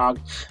we have talked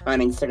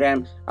on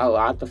Instagram a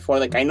lot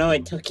before. I know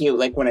it took you,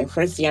 when I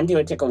first DM'd you,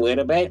 it took a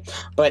little bit.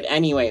 But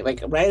anyway,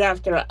 right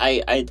after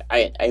I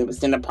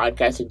was in a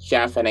podcast with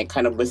Jeff and I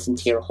kind of listened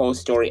to your whole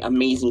story.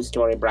 Amazing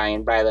story,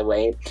 Brian, by the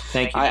way.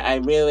 Thank you. I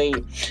really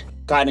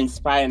got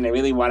inspired and I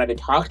really wanted to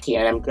talk to you,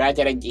 and I'm glad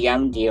that I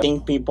DM'd you. I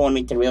think people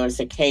need to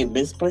realize, hey,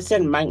 this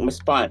person might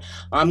respond.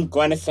 I'm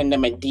going to send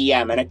them a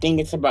DM, and I think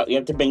it's about, you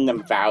have to bring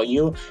them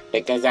value,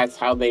 because that's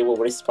how they will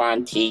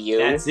respond to you.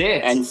 That's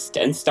it.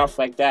 And stuff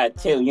like that,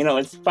 too.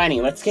 It's funny.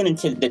 Let's get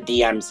into the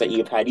DMs that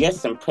you've had. You have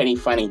some pretty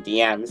funny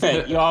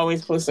DMs. You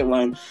always post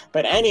one.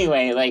 But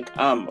anyway,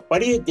 what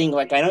do you think?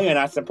 I know you're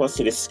not supposed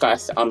to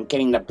discuss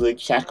getting the blue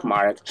check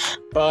mark,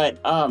 but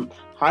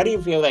how do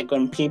you feel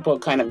when people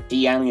kind of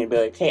DM you and be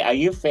like, hey, are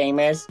you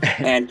famous?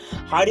 And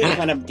how do you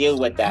kind of deal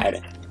with that?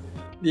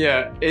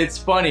 Yeah, it's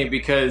funny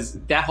because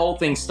that whole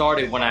thing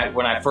started when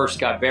I first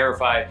got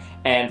verified.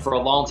 And for a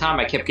long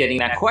time, I kept getting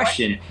that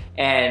question.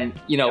 And,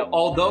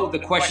 although the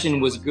question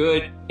was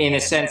good in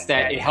a sense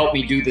that it helped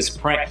me do this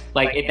prank,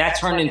 that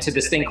turned into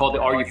this thing called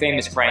the Are You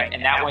Famous prank.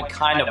 And that went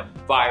kind of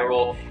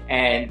viral.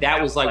 And that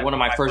was one of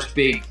my first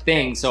big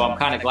things. So I'm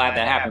kind of glad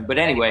that happened. But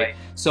anyway,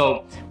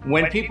 so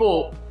when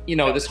people,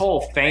 this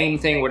whole fame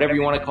thing, whatever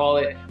you want to call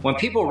it, when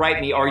people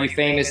write me, are you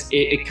famous?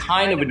 It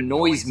kind of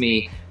annoys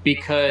me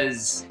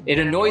because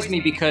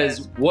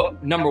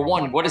number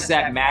one, what does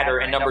that matter?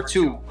 And number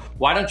two,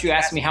 why don't you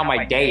ask me how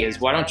my day is?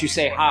 Why don't you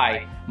say,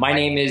 hi, my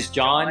name is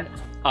John.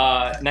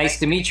 Nice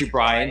to meet you,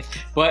 Brian.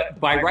 But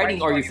by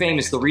writing, are you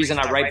famous? The reason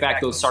I write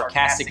back those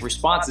sarcastic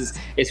responses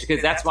is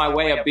because that's my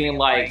way of being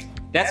like,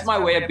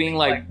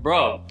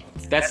 bro,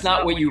 That's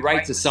not what you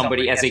write to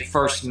somebody as a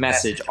first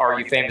message. Are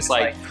you famous?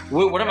 Like,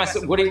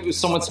 what is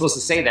someone supposed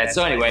to say that?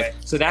 So anyway,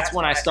 so that's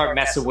when I start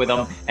messing with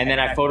them, and then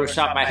I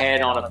Photoshop my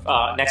head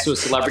on next to a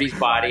celebrity's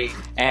body,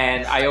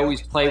 and I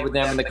always play with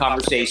them in the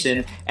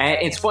conversation.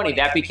 And it's funny,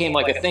 that became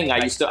like a thing. I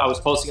was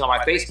posting on my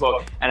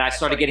Facebook, and I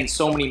started getting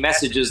so many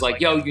messages like,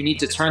 yo, you need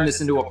to turn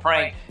this into a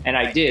prank, and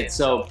I did.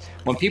 So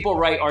when people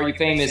write, are you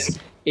famous?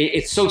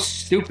 It's so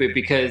stupid,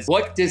 because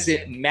what does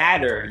it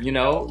matter? You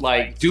know,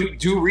 like,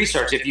 do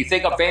research. If you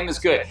think I'm famous,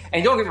 good.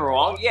 And don't get me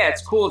wrong, yeah,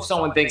 it's cool if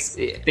someone thinks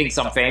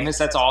I'm famous.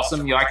 That's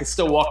awesome. You know, I can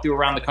still walk through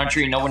around the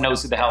country and no one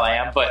knows who the hell I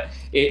am. But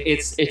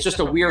it's just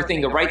a weird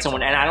thing to write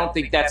someone, and I don't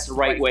think that's the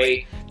right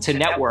way to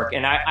network.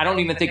 And I don't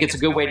even think it's a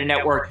good way to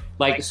network,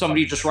 like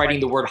somebody just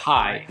writing the word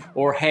hi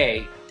or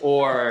hey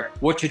or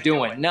what you're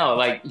doing. No,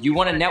 like, you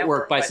want to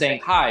network by saying,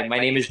 hi, my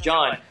name is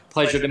John.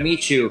 Pleasure to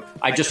meet you.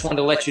 I just wanted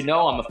to let you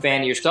know I'm a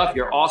fan of your stuff.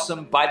 You're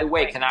awesome. By the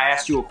way, can I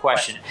ask you a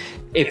question?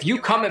 If you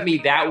come at me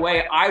that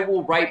way, I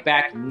will write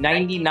back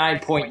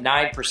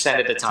 99.9%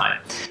 of the time.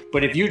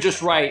 But if you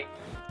just write,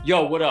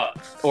 yo, what up?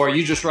 Or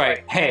you just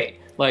write, hey,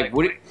 like,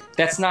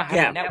 that's not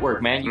how to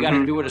network, man. You got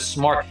to do it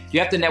smart. You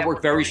have to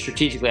network very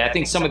strategically. I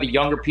think some of the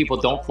younger people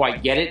don't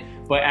quite get it,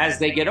 but as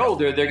they get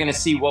older, they're going to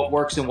see what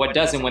works and what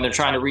doesn't when they're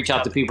trying to reach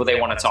out to people they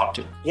want to talk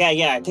to.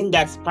 Yeah, I think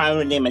that's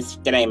probably the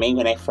mistake that I made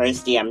when I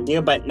first DM'd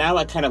you, but now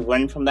I kind of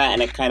learned from that,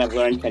 and I kind of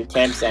learned some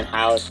tips and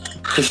how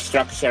to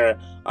structure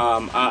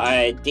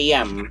a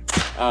DM.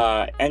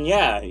 And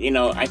yeah, you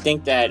know, I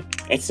think that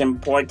it's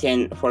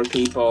important for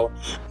people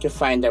to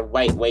find the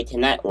right way to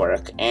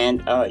network.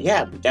 And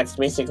yeah, that's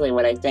basically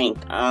what I think.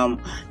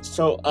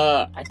 So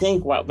I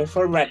think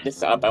before we wrap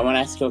this up, I want to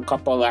ask you a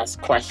couple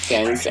last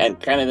questions and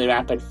kind of the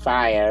rapid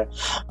fire.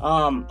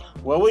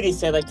 What would you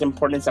say, like, the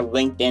importance of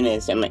LinkedIn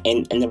is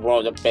in the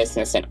world of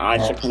business and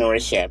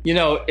entrepreneurship? You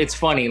know, it's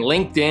funny.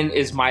 LinkedIn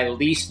is my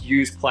least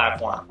used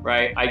platform,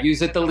 right? I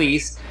use it the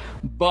least,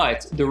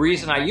 but the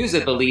reason I use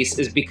it the least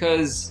is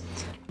because,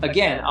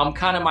 again, I'm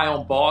kind of my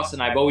own boss,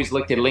 and I've always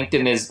looked at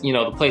LinkedIn as, you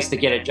know, the place to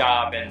get a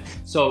job. And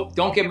so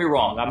don't get me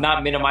wrong, I'm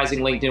not minimizing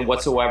LinkedIn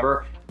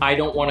whatsoever. I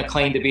don't want to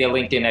claim to be a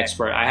LinkedIn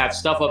expert. I have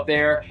stuff up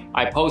there.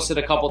 I posted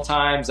a couple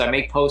times. I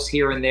make posts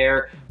here and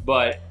there,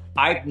 but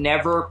I've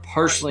never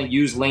personally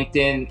used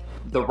LinkedIn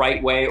the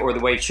right way or the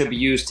way it should be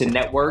used to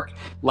network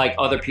like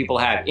other people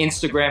have.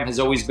 Instagram has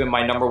always been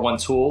my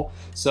 #1 tool.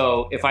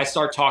 So if I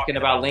start talking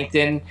about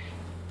LinkedIn,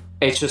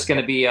 it's just going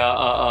to be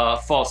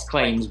false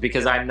claims,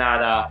 because I'm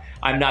not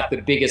the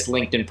biggest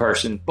LinkedIn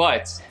person,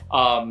 but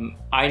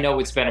I know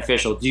it's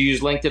beneficial. Do you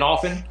use LinkedIn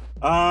often?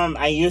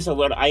 I use a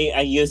little.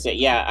 I use it.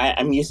 Yeah,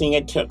 I'm using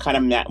it to kind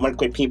of network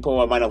with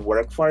people I want to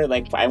work for.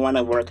 Like, I want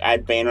to work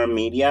at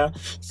VaynerMedia,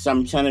 so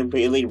I'm trying to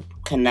really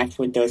connect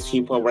with those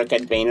people who work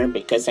at Vayner,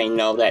 because I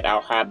know that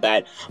I'll have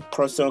that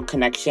personal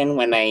connection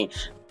when I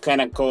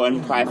kind of go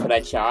and apply for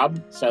that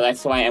job. So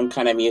that's why I'm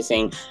kind of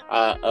using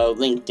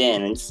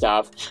LinkedIn and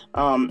stuff.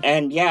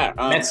 And yeah,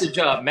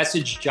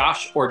 message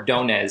Josh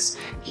Ordonez.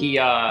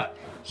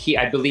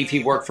 I believe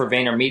he worked for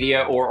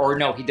VaynerMedia, or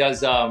no, he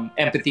does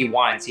Empathy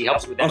Wines. He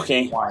helps with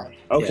Empathy Wine.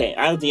 Okay,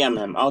 yeah. I'll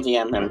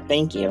DM him.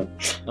 Thank you.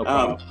 No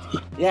problem.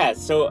 Yeah,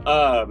 so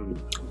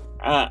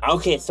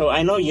okay, so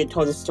I know you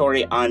told a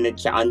story on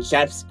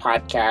Jeff's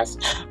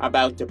podcast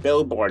about the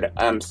billboard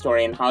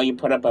story and how you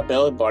put up a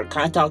billboard.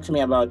 Kind of talk to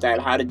me about that.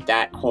 How did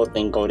that whole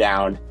thing go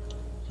down?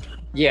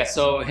 Yeah,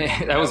 so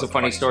that was a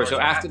funny story. So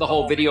after the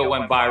whole video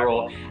went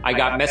viral, I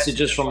got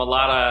messages from a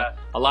lot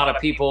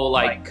of people,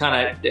 like,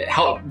 kind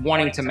of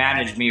wanting to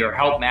manage me or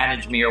help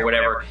manage me or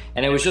whatever.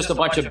 And it was just a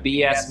bunch of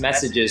BS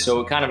messages, so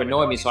it kind of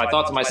annoyed me. So I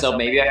thought to myself,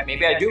 maybe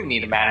I do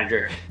need a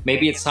manager.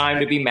 Maybe it's time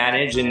to be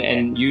managed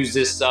and use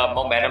this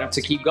momentum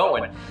to keep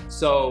going.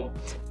 So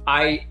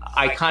I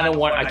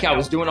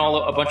was doing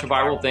a bunch of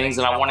viral things,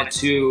 and I wanted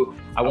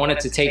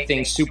to take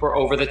things super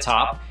over the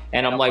top.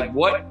 And I'm like,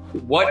 what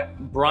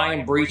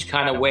Brian Breach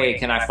kind of way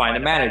can I find a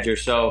manager?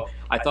 So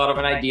I thought of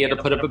an idea to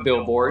put up a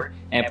billboard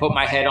and put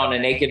my head on a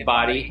naked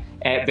body,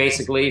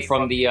 basically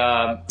from the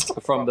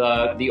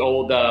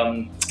old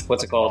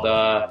what's it called?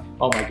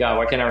 Oh my God,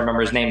 why can't I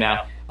remember his name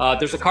now?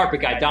 There's a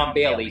carpet guy, Don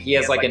Bailey. He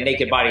has like a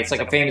naked body. It's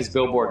like a famous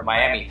billboard in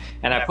Miami.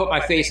 And I put my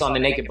face on the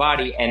naked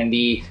body, and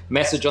the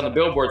message on the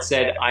billboard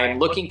said, I am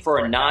looking for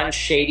a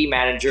non-shady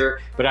manager,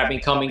 but I've been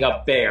coming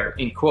up bare,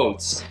 in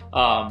quotes,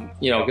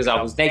 because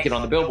I was naked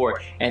on the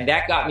billboard. And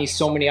that got me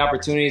so many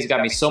opportunities,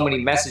 got me so many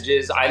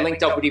messages. I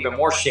linked up with even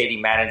more shady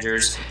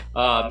managers,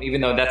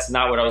 even though that's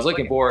not what I was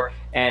looking for.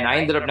 And I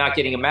ended up not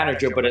getting a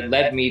manager, but it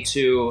led me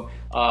to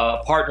a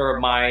partner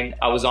of mine.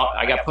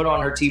 I got put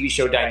on her TV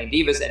show, Dining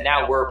Divas, and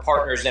now we're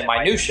partners in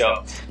my new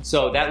show.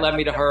 So that led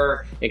me to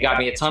her. It got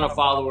me a ton of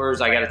followers.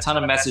 I got a ton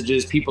of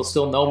messages. People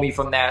still know me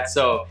from that.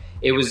 So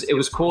it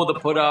was cool to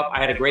put up.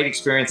 I had a great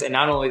experience. And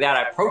not only that,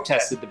 I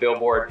protested the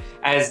billboard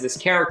as this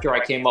character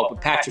I came up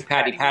with, Patty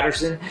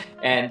Patterson.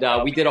 And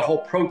we did a whole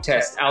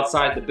protest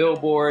outside the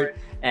billboard.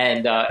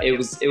 and it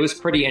was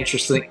pretty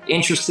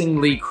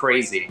interestingly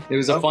crazy. It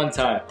was a fun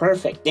time.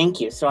 Perfect, thank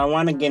you. So I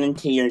want to get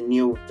into your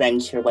new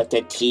venture with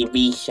the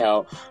TV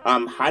show.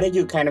 How did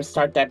you kind of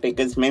start that?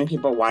 Because many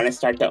people want to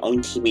start their own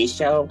TV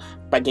show,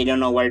 but they don't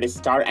know where to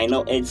start. I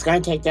know it's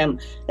going to take them.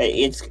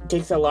 It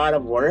takes a lot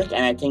of work,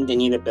 and I think they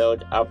need to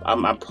build up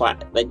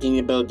they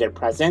need to build their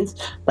presence.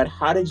 But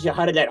how did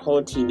that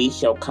whole TV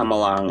show come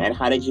along, and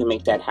how did you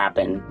make that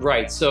happen?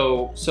 Right.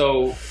 So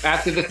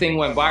after the thing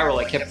went viral,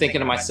 I kept thinking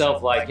to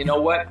myself, like, you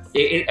know what?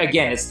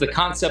 Again, it's the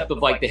concept of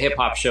like the hip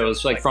hop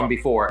shows, like from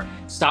before.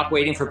 Stop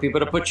waiting for people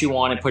to put you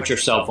on and put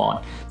yourself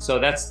on. So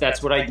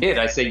that's what I did.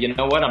 I said, you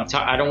know what?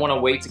 I don't want to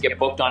wait to get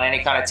booked on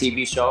any kind of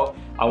TV show.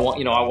 I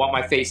want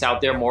my face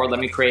out there more. Let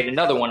me create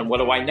another one. And what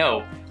do I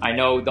know? I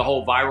know the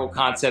whole viral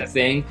concept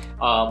thing.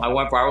 I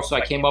went viral, so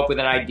I came up with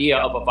an idea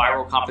of a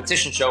viral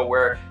competition show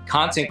where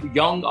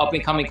young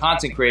up-and-coming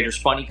content creators,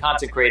 funny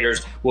content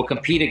creators, will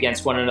compete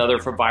against one another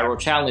for viral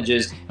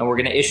challenges, and we're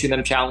going to issue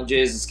them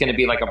challenges. It's going to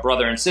be like a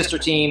brother and sister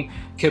team,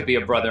 could be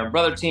a brother and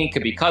brother team,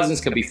 could be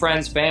cousins, could be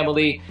friends,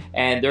 family,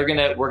 and we're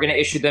going to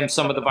issue them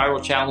some of the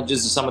viral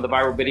challenges and some of the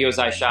viral videos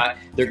I shot.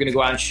 They're going to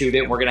go out and shoot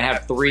it. We're going to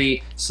have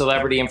 3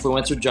 celebrity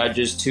influencer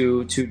judges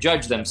to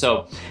judge them.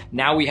 So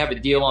now we have a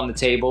deal on the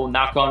table.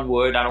 Knock on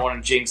wood. I don't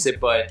want to jinx it,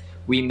 but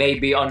we may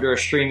be under a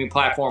streaming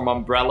platform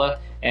umbrella,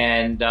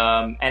 and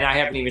I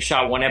haven't even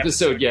shot 1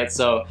 episode yet.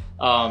 So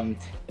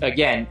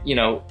again,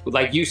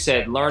 like you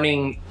said,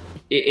 learning.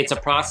 It's a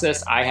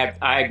process.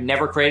 I've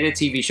never created a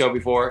TV show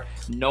before.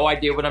 No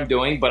idea what I'm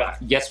doing, but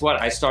guess what?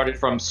 I started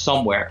from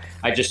somewhere.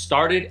 I just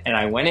started, and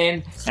I went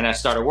in and I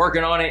started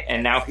working on it,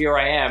 and now here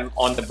I am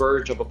on the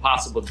verge of a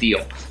possible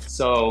deal.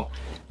 So,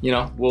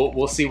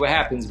 we'll see what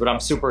happens, but I'm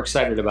super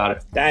excited about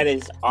it. That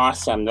is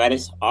awesome.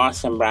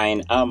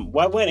 Brian.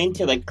 What went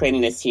into like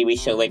creating this TV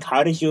show? Like,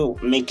 how did you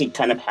make it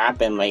kind of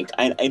happen? Like,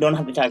 I don't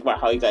have to talk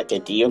about how you got the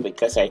deal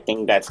because I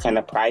think that's kind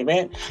of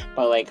private,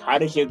 but like, how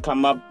did you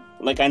come up?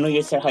 Like, I know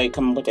you said how you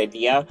come up with the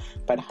idea,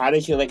 but how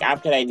did you, like,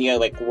 after the idea,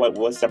 like, what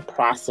was the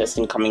process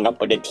in coming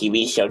up with a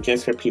TV show,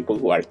 just for people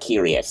who are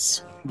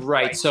curious?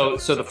 Right. So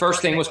the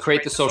first thing was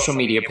create the social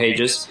media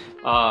pages.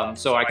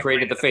 So I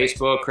created the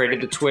Facebook,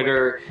 created the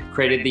Twitter,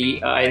 created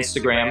the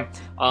Instagram.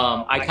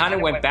 I kind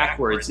of went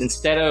backwards.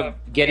 Instead of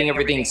getting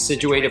everything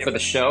situated for the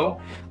show,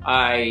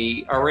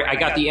 I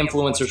got the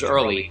influencers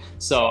early.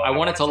 So I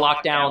wanted to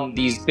lock down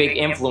these big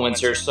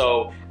influencers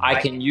so I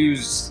can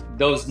use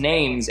those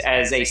names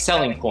as a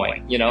selling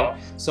point,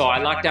 So I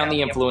locked down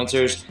the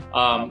influencers.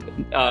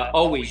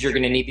 Always, you're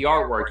going to need the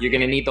artwork. You're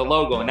going to need the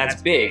logo, and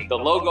that's big. The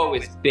logo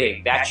is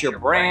big. That's your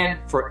brand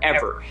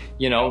forever.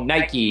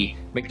 Nike,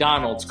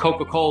 McDonald's,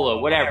 Coca-Cola,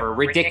 whatever.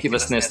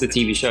 Ridiculousness, the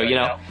TV show,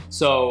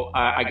 So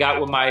I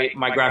got with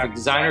my graphic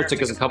designer. It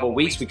took us a couple of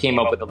weeks. We came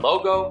up with the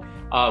logo.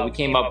 We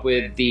came up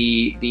with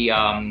the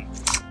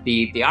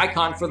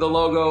icon for the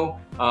logo,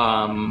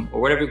 or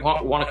whatever you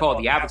want to call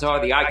it, the avatar,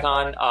 the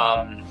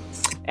icon.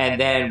 And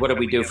then what did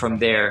we do from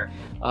there?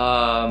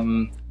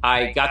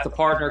 I got the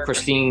partner,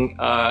 Christine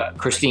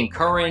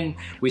Curran.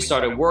 We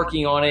started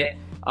working on it.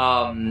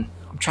 I'm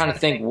trying to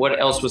think what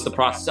else was the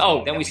process.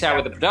 Oh, then we sat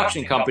with the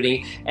production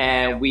company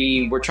and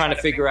we were trying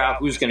to figure out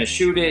who's going to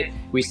shoot it.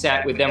 We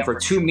sat with them for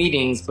 2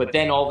 meetings, but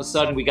then all of a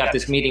sudden we got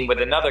this meeting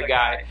with another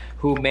guy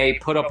who may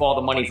put up all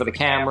the money for the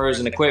cameras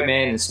and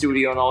equipment and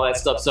studio and all that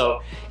stuff.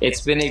 So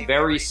it's been a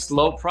very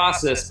slow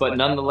process, but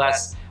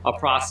nonetheless a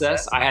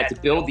process. I had to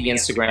build the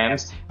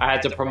Instagrams. I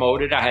had to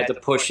promote it. I had to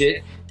push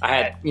it. I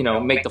had,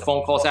 make the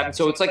phone calls happen.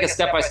 So it's like a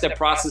step-by-step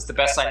process, the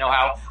best I know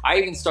how. I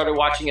even started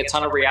watching a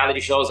ton of reality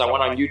shows. I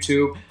went on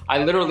YouTube.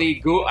 I literally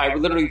put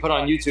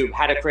on YouTube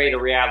how to create a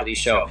reality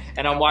show.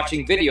 And I'm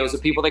watching videos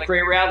of people that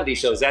create reality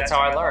shows. That's how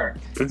I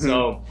learned. Mm-hmm.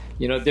 So,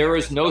 there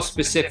is no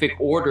specific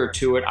order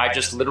to it. I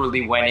just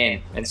literally went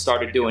in and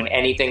started doing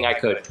anything I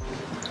could.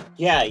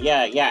 Yeah.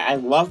 I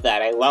love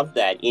that.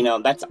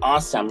 That's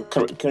awesome.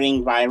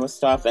 Creating viral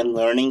stuff and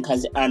learning,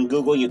 because on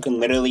Google, you can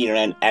literally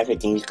learn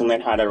everything. You can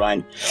learn how to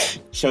run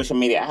social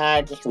media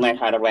ads. You can learn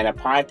how to run a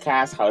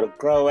podcast, how to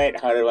grow it,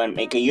 how to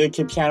make a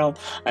YouTube channel.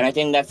 And I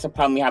think that's the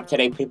problem we have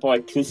today. People are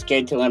too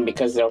scared to learn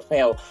because they'll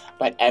fail.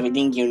 But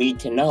everything you need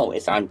to know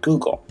is on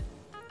Google.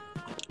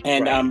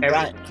 And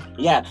right.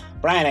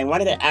 Brian, I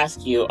wanted to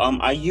ask you,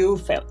 are you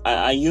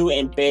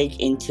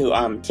big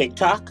into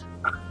TikTok?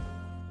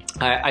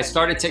 I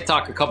started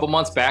TikTok a couple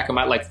months back. I'm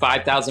at like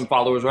 5,000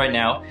 followers right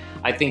now.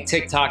 I think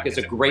TikTok is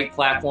a great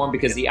platform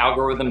because the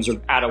algorithms are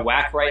out of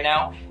whack right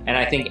now. And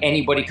I think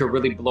anybody could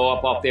really blow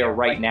up off there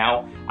right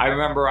now. I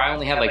remember I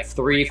only had like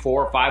 300,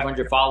 400,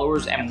 500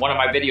 followers, and one of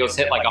my videos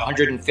hit like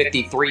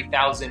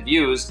 153,000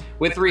 views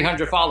with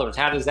 300 followers.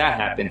 How does that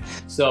happen?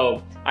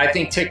 So I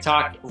think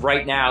TikTok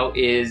right now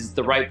is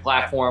the right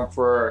platform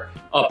for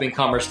up and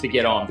comers to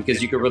get on,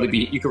 because you could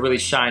really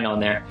shine on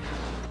there.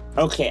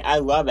 Okay, I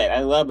love it.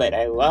 I love it.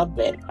 I love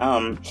it.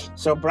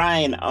 So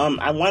Brian,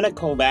 I want to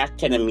go back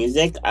to the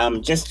music.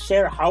 Just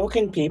share, how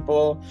can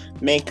people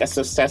make a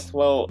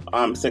successful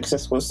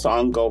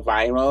song go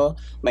viral?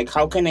 Like,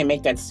 how can they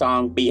make that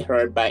song be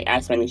heard by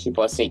as many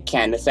people as they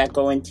can? Does that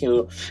go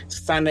into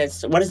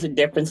what is the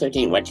difference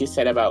between what you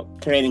said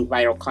about creating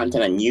viral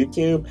content on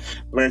YouTube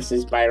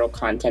versus viral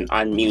content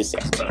on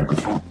music?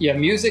 Yeah,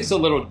 music's a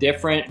little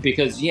different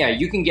because,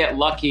 you can get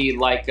lucky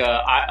like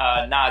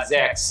Nas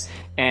X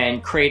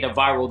and create a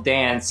viral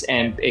dance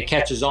and it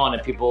catches on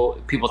and people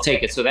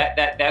take it. So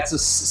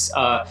that's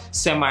a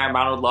semi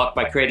amount of luck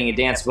by creating a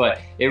dance, but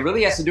it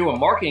really has to do with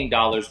marketing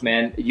dollars,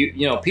 man.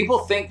 You know, people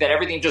think that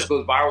everything just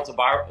goes viral to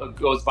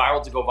go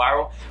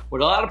viral.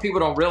 What a lot of people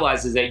don't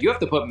realize is that you have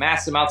to put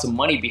mass amounts of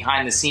money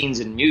behind the scenes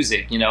in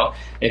music. You know,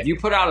 if you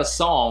put out a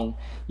song,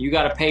 you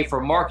got to pay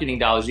for marketing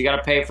dollars. You got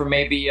to pay for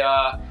maybe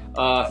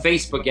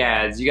Facebook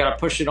ads. You got to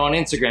push it on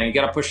Instagram. You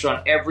got to push it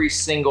on every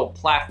single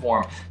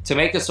platform. To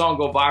make a song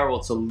go viral,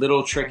 it's a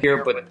little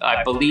trickier, but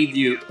I believe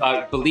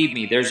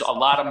me, there's a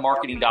lot of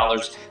marketing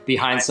dollars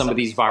behind some of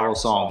these viral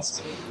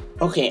songs.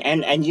 Okay,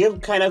 and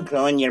you've kind of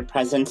grown your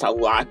presence a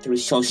lot through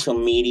social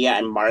media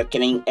and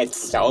marketing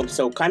itself.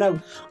 So kind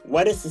of,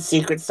 what is the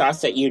secret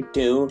sauce that you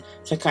do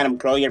to kind of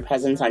grow your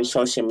presence on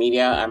social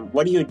media?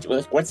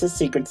 What's the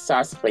secret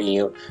sauce for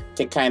you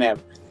to kind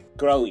of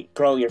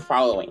grow your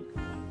following?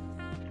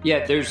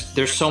 Yeah,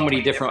 there's so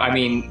many different,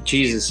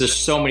 there's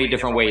so many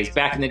different ways.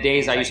 Back in the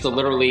days, I used to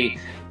literally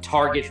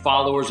target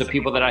followers of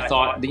people that I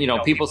thought,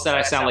 people said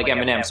I sound like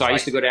Eminem. So I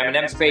used to go to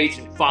Eminem's page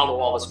and follow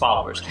all his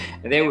followers.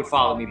 And they would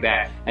follow me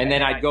back. And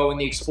then I'd go in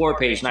the Explore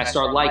page and I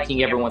start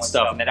liking everyone's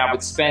stuff. And then I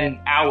would spend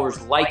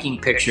hours liking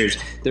pictures.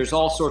 There's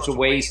all sorts of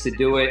ways to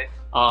do it.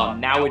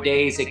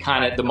 Nowadays,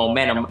 the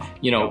momentum,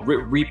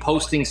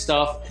 reposting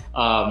stuff.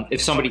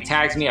 If somebody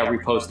tags me, I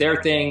repost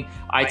their thing.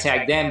 I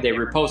tag them, they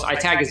repost. I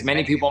tag as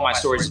many people on my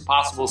stories as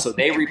possible, so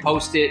they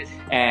repost it,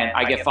 and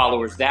I get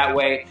followers that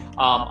way.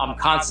 I'm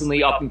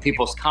constantly up in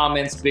people's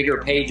comments,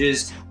 bigger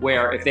pages,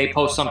 where if they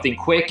post something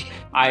quick,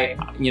 I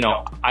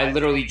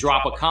literally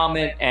drop a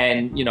comment,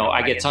 and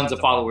I get tons of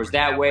followers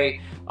that way.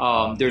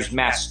 There's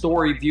Mass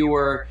Story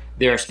Viewer.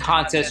 There's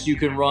contests you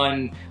can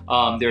run.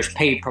 There's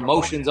paid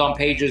promotions on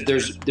pages.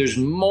 There's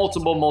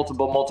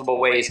multiple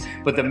ways.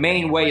 But the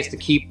main way is to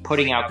keep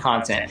putting out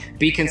content.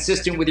 Be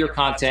consistent with your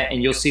content,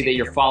 and you'll see that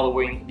your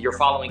following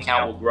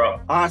count will grow.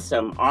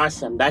 Awesome.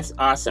 That's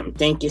awesome.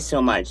 Thank you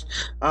so much,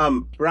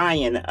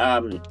 Brian.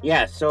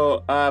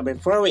 So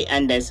before we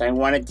end this, I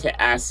wanted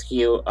to ask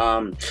you,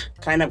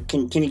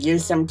 can you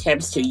give some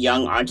tips to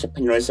young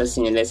entrepreneurs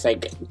listening to this?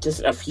 Like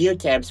just a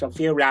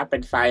few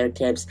rapid fire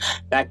tips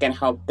that can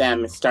help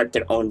them start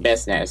their own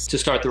business. To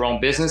start their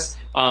own business,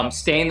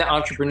 stay in the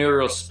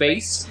entrepreneurial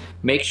space.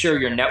 Make sure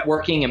you're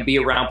networking and be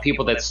around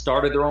people that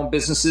started their own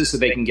businesses so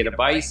they can get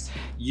advice.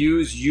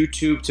 Use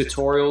YouTube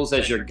tutorials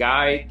as your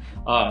guide.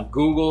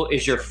 Google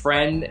is your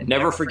friend.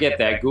 Never forget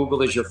that.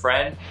 Google is your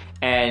friend.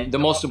 And the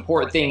most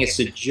important thing is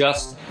to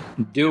just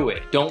do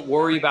it. Don't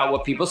worry about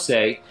what people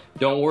say.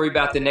 Don't worry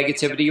about the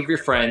negativity of your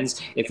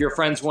friends. If your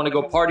friends want to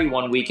go party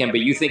one weekend, but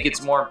you think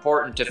it's more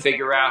important to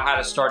figure out how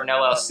to start an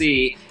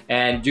LLC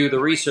and do the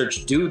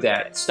research, do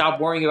that. Stop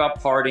worrying about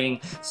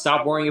partying.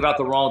 Stop worrying about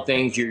the wrong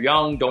things. You're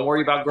young. Don't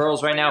worry about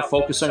girls right now.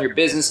 Focus on your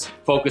business.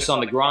 Focus on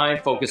the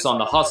grind. Focus on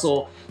the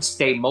hustle.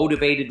 Stay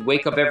motivated.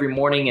 Wake up every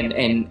morning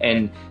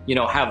and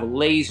have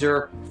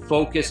laser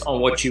focus on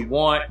what you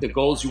want, the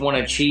goals you want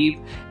to achieve,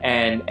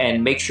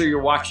 and make sure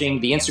you're watching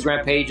the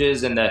Instagram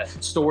pages and the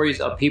stories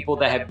of people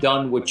that have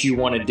done what you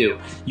want to do.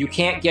 You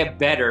can't get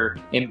better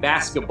in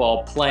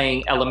basketball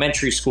playing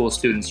elementary school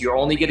students. You're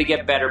only going to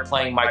get better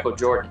playing Michael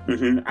Jordan.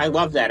 Mm-hmm. I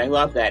love that.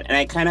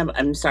 And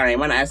I'm sorry, I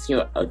want to ask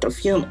you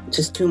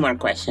just two more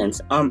questions.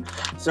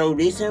 So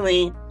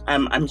recently,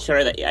 I'm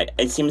sure that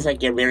it seems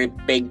like you're a very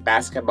big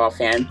basketball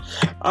fan.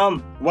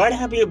 What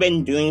have you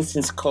been doing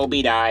since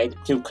Kobe died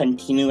to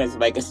continue his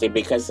legacy?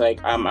 Because I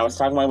was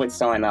talking about with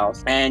someone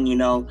else, and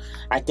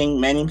I think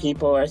many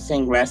people are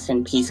saying rest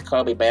in peace,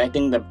 Kobe. But I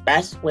think the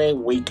best way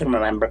we can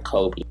remember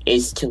Kobe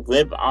is to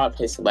live off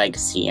his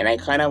legacy. And I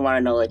kind of want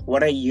to know,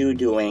 what are you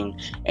doing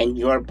in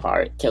your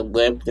part to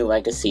live the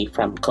legacy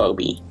from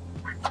Kobe?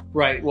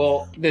 Right.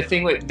 Well, the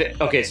thing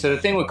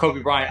with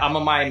Kobe Bryant, I'm a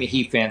Miami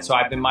Heat fan, so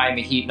I've been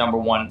Miami Heat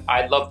 #1.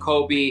 I love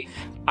Kobe.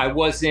 I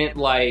wasn't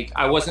like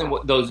a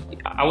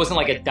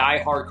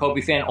diehard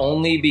Kobe fan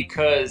only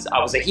because I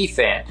was a Heat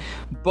fan,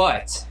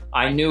 but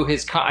I knew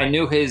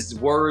his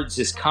words,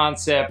 his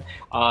concept,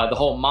 the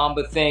whole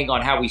Mamba thing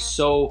on how he's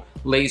so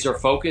laser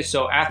focused.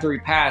 So after he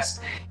passed,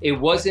 it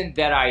wasn't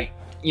that I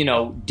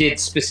did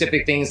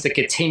specific things to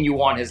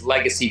continue on his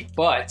legacy.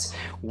 But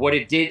what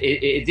it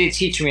did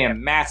teach me a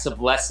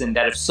massive lesson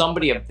that if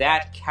somebody of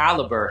that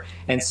caliber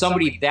and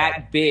somebody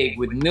that big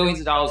with millions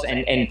of dollars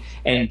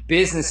and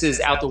businesses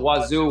out the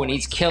wazoo, and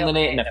he's killing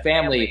it, and a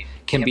family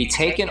can be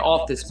taken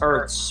off this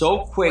earth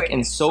so quick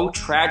and so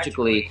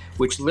tragically,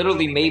 which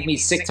literally made me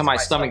sick to my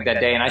stomach that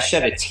day, and I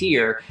shed a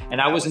tear,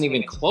 and I wasn't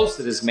even close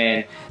to this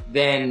man,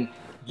 then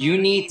You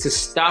need to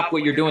stop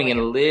what you're doing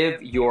and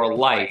live your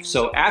life.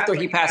 So after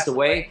he passed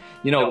away,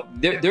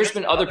 there's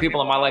been other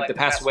people in my life that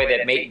passed away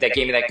that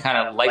gave me that kind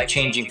of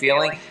life-changing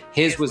feeling.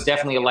 His was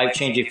definitely a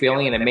life-changing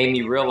feeling, and it made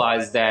me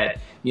realize that,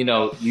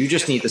 you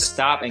just need to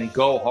stop and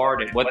go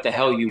hard at what the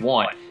hell you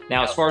want.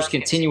 Now, as far as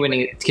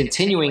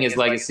continuing his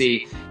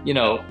legacy,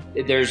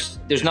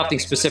 there's nothing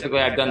specifically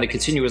I've done to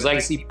continue his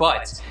legacy,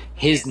 but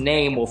his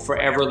name will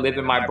forever live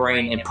in my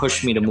brain and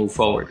push me to move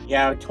forward.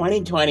 Yeah,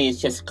 2020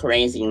 is just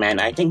crazy,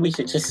 man. I think we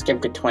should just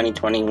skip to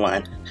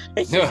 2021.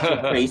 It's just too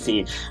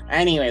crazy.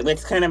 Anyway,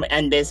 let's kind of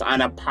end this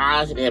on a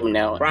positive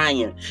note.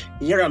 Brian,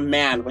 you're a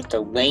man with the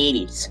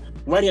ladies.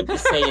 What do you have to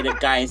say to the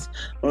guys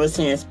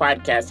listening to this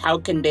podcast? How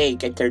can they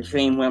get their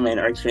dream woman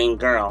or dream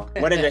girl?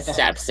 What are the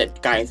steps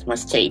that guys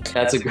must take?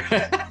 That's a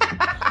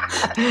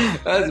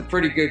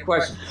pretty good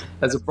question.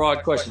 That's a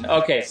broad question.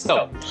 Okay,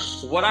 so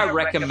what I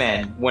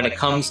recommend when it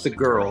comes to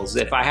girls,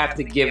 if I have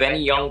to give any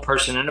young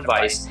person an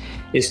advice,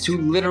 is to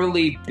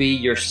literally be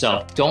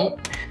yourself.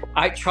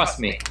 Trust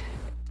me.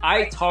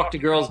 I talk to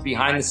girls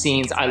behind the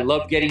scenes. I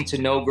love getting to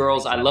know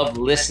girls. I love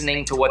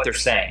listening to what they're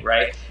saying,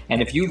 right?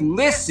 And if you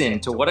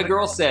listen to what a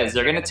girl says,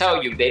 they're going to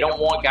tell you they don't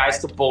want guys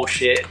to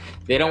bullshit.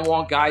 They don't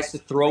want guys to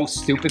throw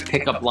stupid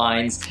pickup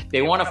lines.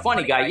 They want a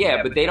funny guy,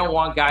 yeah, but they don't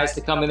want guys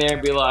to come in there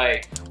and be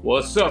like,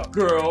 "What's up,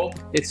 girl?"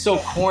 It's so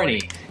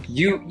corny.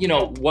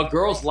 What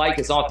girls like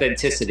is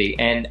authenticity.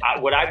 And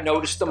what I've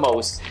noticed the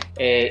most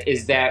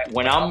is that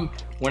when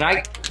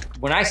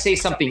I say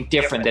something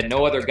different that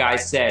no other guy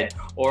said,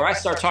 or I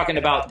start talking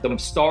about the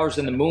stars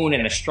and the moon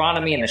and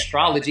astronomy and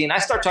astrology, and I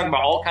start talking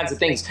about all kinds of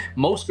things,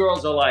 most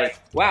girls are like,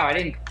 "Wow, I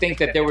didn't think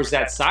that there was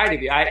that side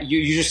of you.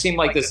 You just seem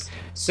like this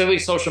silly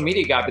social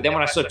media guy." But then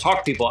when I start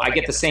talking to people, I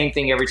get the same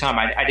thing every time.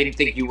 I didn't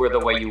think you were the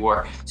way you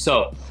were.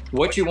 So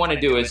what you want to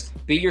do is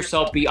be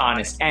yourself, be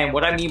honest. And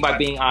what I mean by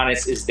being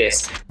honest is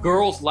this.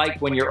 Girls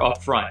like when you're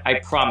upfront. I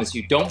promise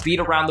you. Don't beat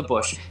around the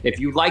bush. If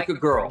you like a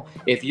girl,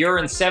 if you're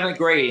in 7th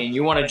grade and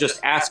you want to just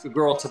ask a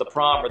girl to the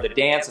prom or the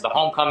dance or the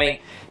homecoming,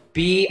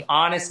 be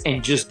honest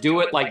and just do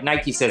it like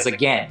Nike says.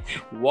 Again,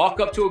 walk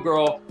up to a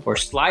girl or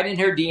slide in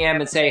her DM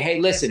and say, "Hey,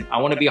 listen, I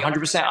want to be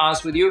 100%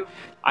 honest with you.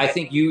 I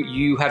think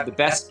you have the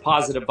best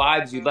positive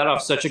vibes. You let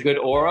off such a good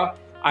aura.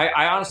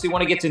 I honestly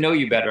want to get to know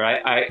you better.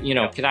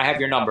 Can I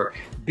have your number?"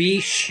 Be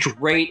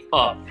straight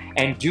up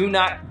and do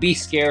not be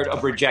scared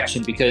of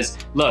rejection, because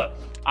look,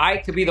 I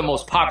could be the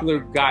most popular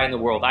guy in the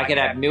world. I could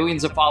have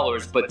millions of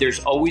followers, but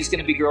there's always going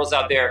to be girls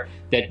out there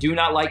that do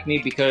not like me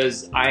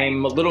because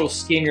I'm a little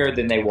skinnier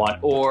than they want.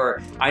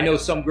 Or I know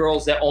some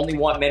girls that only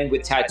want men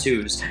with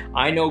tattoos.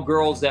 I know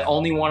girls that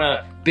only want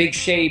a big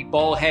shave,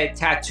 bald head,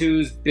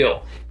 tattoos,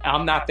 built.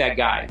 I'm not that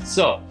guy.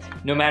 So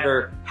no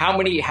matter how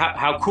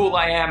cool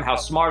I am, how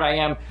smart I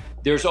am,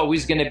 there's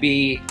always going to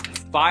be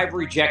 5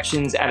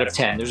 rejections out of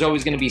 10. There's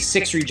always going to be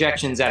 6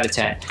 rejections out of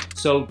 10.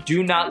 So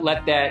do not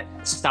let that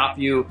stop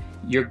you.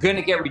 You're going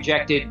to get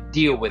rejected.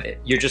 Deal with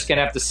it. You're just going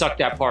to have to suck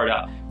that part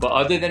up. But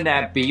other than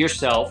that, be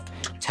yourself.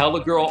 Tell the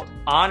girl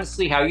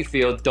honestly how you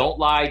feel. Don't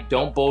lie.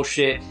 Don't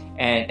bullshit.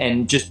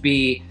 And just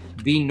be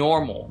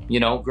normal.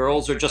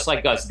 Girls are just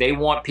like us. They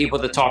want people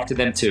to talk to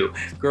them too.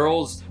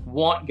 Girls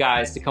want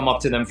guys to come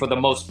up to them for the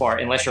most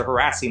part, unless you're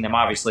harassing them,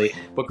 obviously.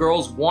 But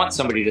girls want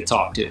somebody to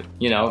talk to,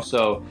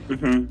 So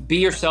be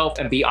yourself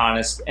and be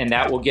honest, and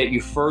that will get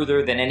you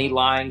further than any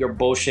lying or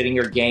bullshitting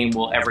your game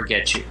will ever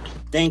get you.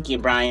 Thank you,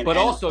 Brian. But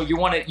also,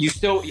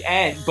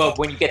 but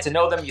when you get to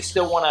know them, you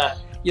still want to,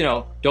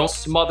 don't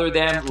smother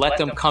them. Let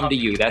them come to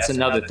you. That's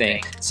another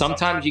thing.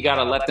 Sometimes you got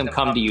to let them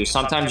come to you.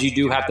 Sometimes you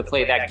do have to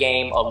play that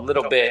game a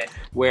little bit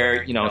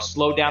where,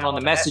 slow down on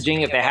the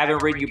messaging. If they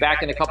haven't written you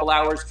back in a couple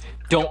hours,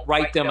 don't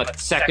write them a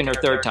 2nd or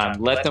 3rd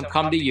time. Let them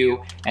come to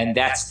you, and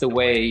that's the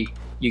way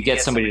you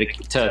get somebody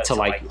to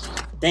like you.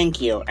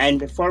 Thank you. And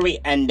before we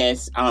end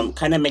this,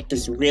 kind of make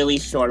this really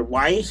short.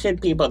 Why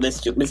should people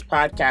listen to this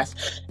podcast?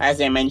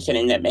 As I mentioned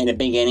in the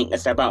beginning,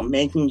 it's about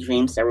making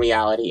dreams a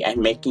reality and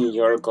making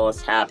your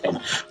goals happen.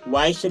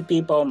 Why should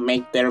people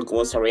make their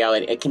goals a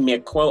reality? It can be a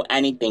quote,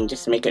 anything.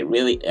 Just make it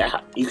really.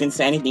 You can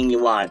say anything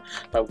you want.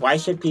 But why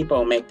should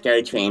people make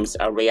their dreams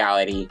a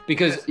reality?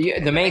 Because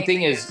the main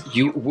thing is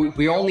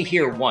we're only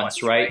here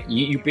once, right?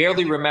 You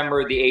barely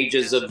remember the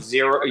ages of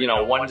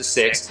 1 to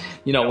 6.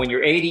 When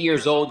you're 80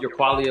 years old, your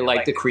quality of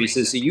life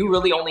decreases. So you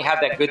really only have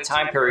that good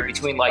time period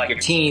between like your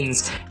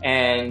teens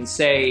and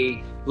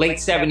say late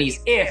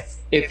 70s,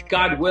 if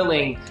God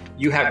willing,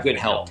 you have good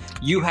health.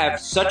 You have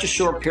such a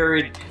short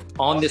period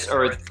on this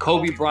earth.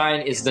 Kobe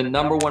Bryant is the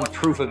 #1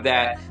 proof of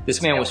that.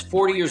 This man was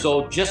 40 years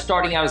old, just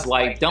starting out his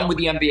life, done with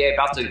the NBA,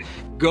 about to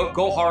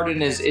go hard in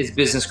his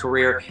business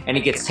career, and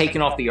he gets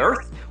taken off the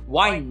earth.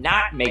 Why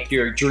not make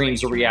your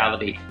dreams a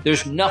reality?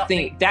 There's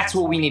nothing, that's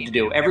what we need to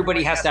do.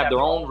 Everybody has to have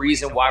their own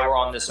reason why we're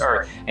on this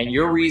earth. And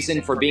your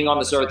reason for being on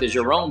this earth is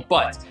your own,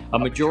 but a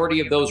majority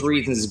of those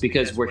reasons is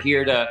because we're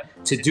here to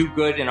do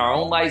good in our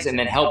own lives and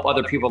then help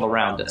other people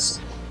around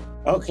us.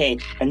 Okay,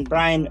 and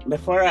Brian,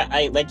 before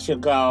I let you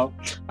go,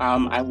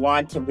 I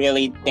want to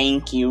really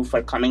thank you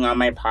for coming on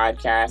my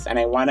podcast, and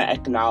I want to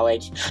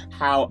acknowledge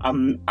how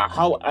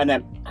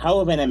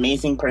of an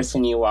amazing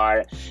person you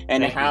are,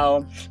 and Thank you.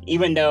 how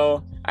even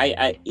though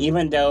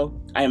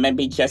I might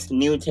be just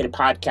new to the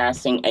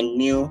podcasting and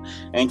new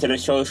into the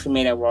social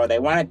media world, I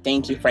want to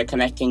thank you for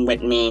connecting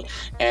with me,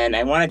 and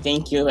I want to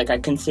thank you. Like, I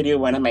consider you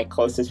one of my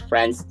closest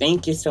friends.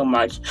 Thank you so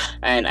much,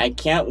 and I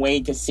can't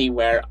wait to see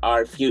where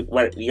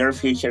where your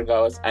future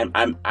goes.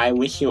 I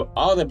wish you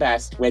all the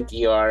best with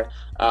your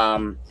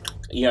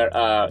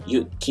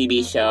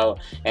TV show,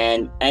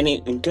 and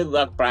good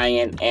luck,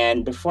 Brian.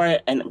 And before I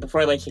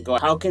let you go,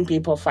 how can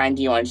people find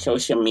you on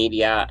social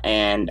media?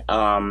 And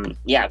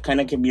yeah,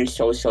 kind of give your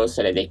socials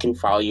so that they can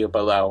follow you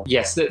below.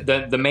 Yes,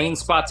 the main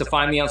spot to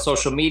find me on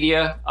social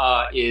media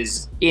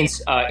is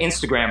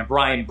Instagram,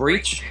 Brian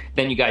Breach.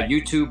 Then you got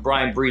YouTube,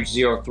 Brian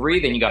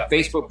Breach03. Then you got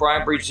Facebook,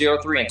 Brian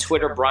Breach03, and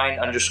Twitter,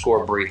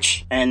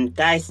 Brian_Breach. And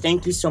guys,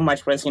 thank you so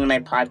much for listening to my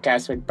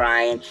podcast with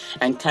Brian,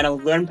 and kind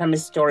of learn from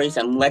his stories,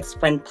 and let's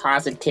spread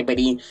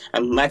positivity,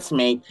 and let's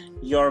make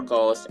your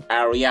goals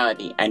a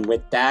reality. And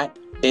with that,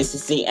 this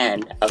is the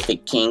end of the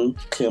King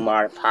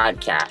Kumar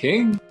podcast.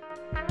 King.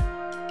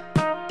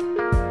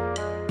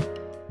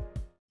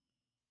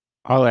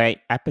 All right,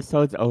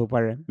 episode's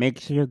over. Make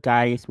sure you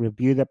guys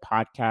review the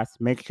podcast.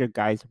 Make sure you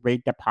guys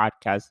rate the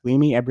podcast. Leave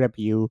me a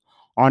review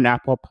on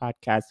Apple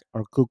Podcasts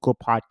or Google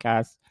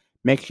Podcasts.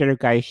 Make sure you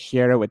guys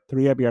share it with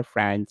 3 of your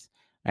friends.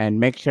 And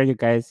make sure you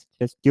guys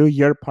just do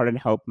your part and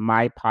help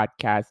my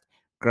podcast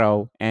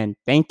grow. And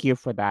thank you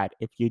for that.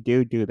 If you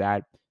do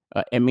that,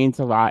 it means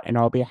a lot. And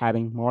I'll be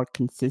having more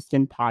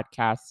consistent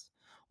podcasts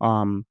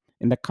in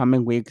the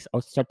coming weeks.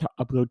 I'll start to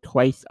upload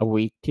twice a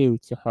week too,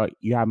 so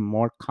you have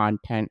more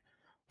content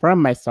from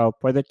myself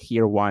for the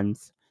tier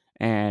ones.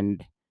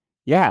 And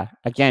yeah,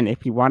 again,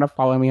 if you want to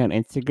follow me on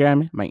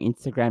Instagram, my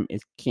Instagram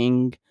is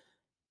king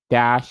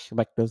dash,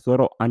 like those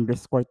little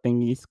underscore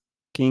thingies,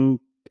 king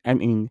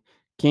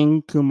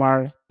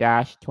Kumar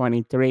dash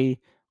 23.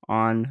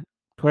 On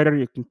Twitter,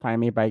 you can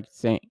find me by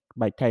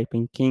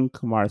typing King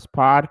Kumar's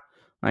Pod.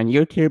 On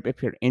YouTube,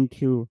 if you're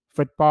into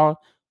football,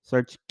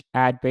 search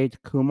Adbait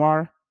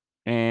Kumar.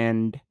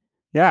 And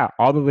yeah,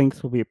 all the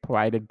links will be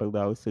provided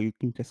below, so you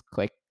can just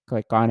click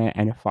on it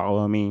and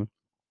follow me.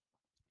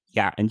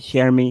 Yeah, and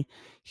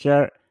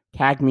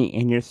tag me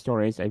in your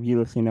stories if you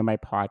listen to my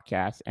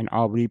podcast, and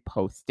I'll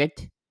repost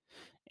it.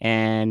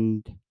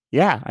 And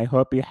yeah, I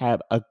hope you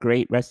have a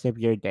great rest of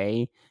your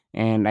day,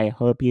 and I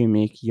hope you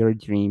make your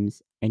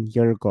dreams and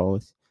your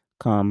goals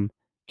come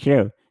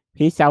true.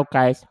 Peace out,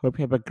 guys. Hope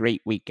you have a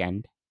great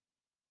weekend.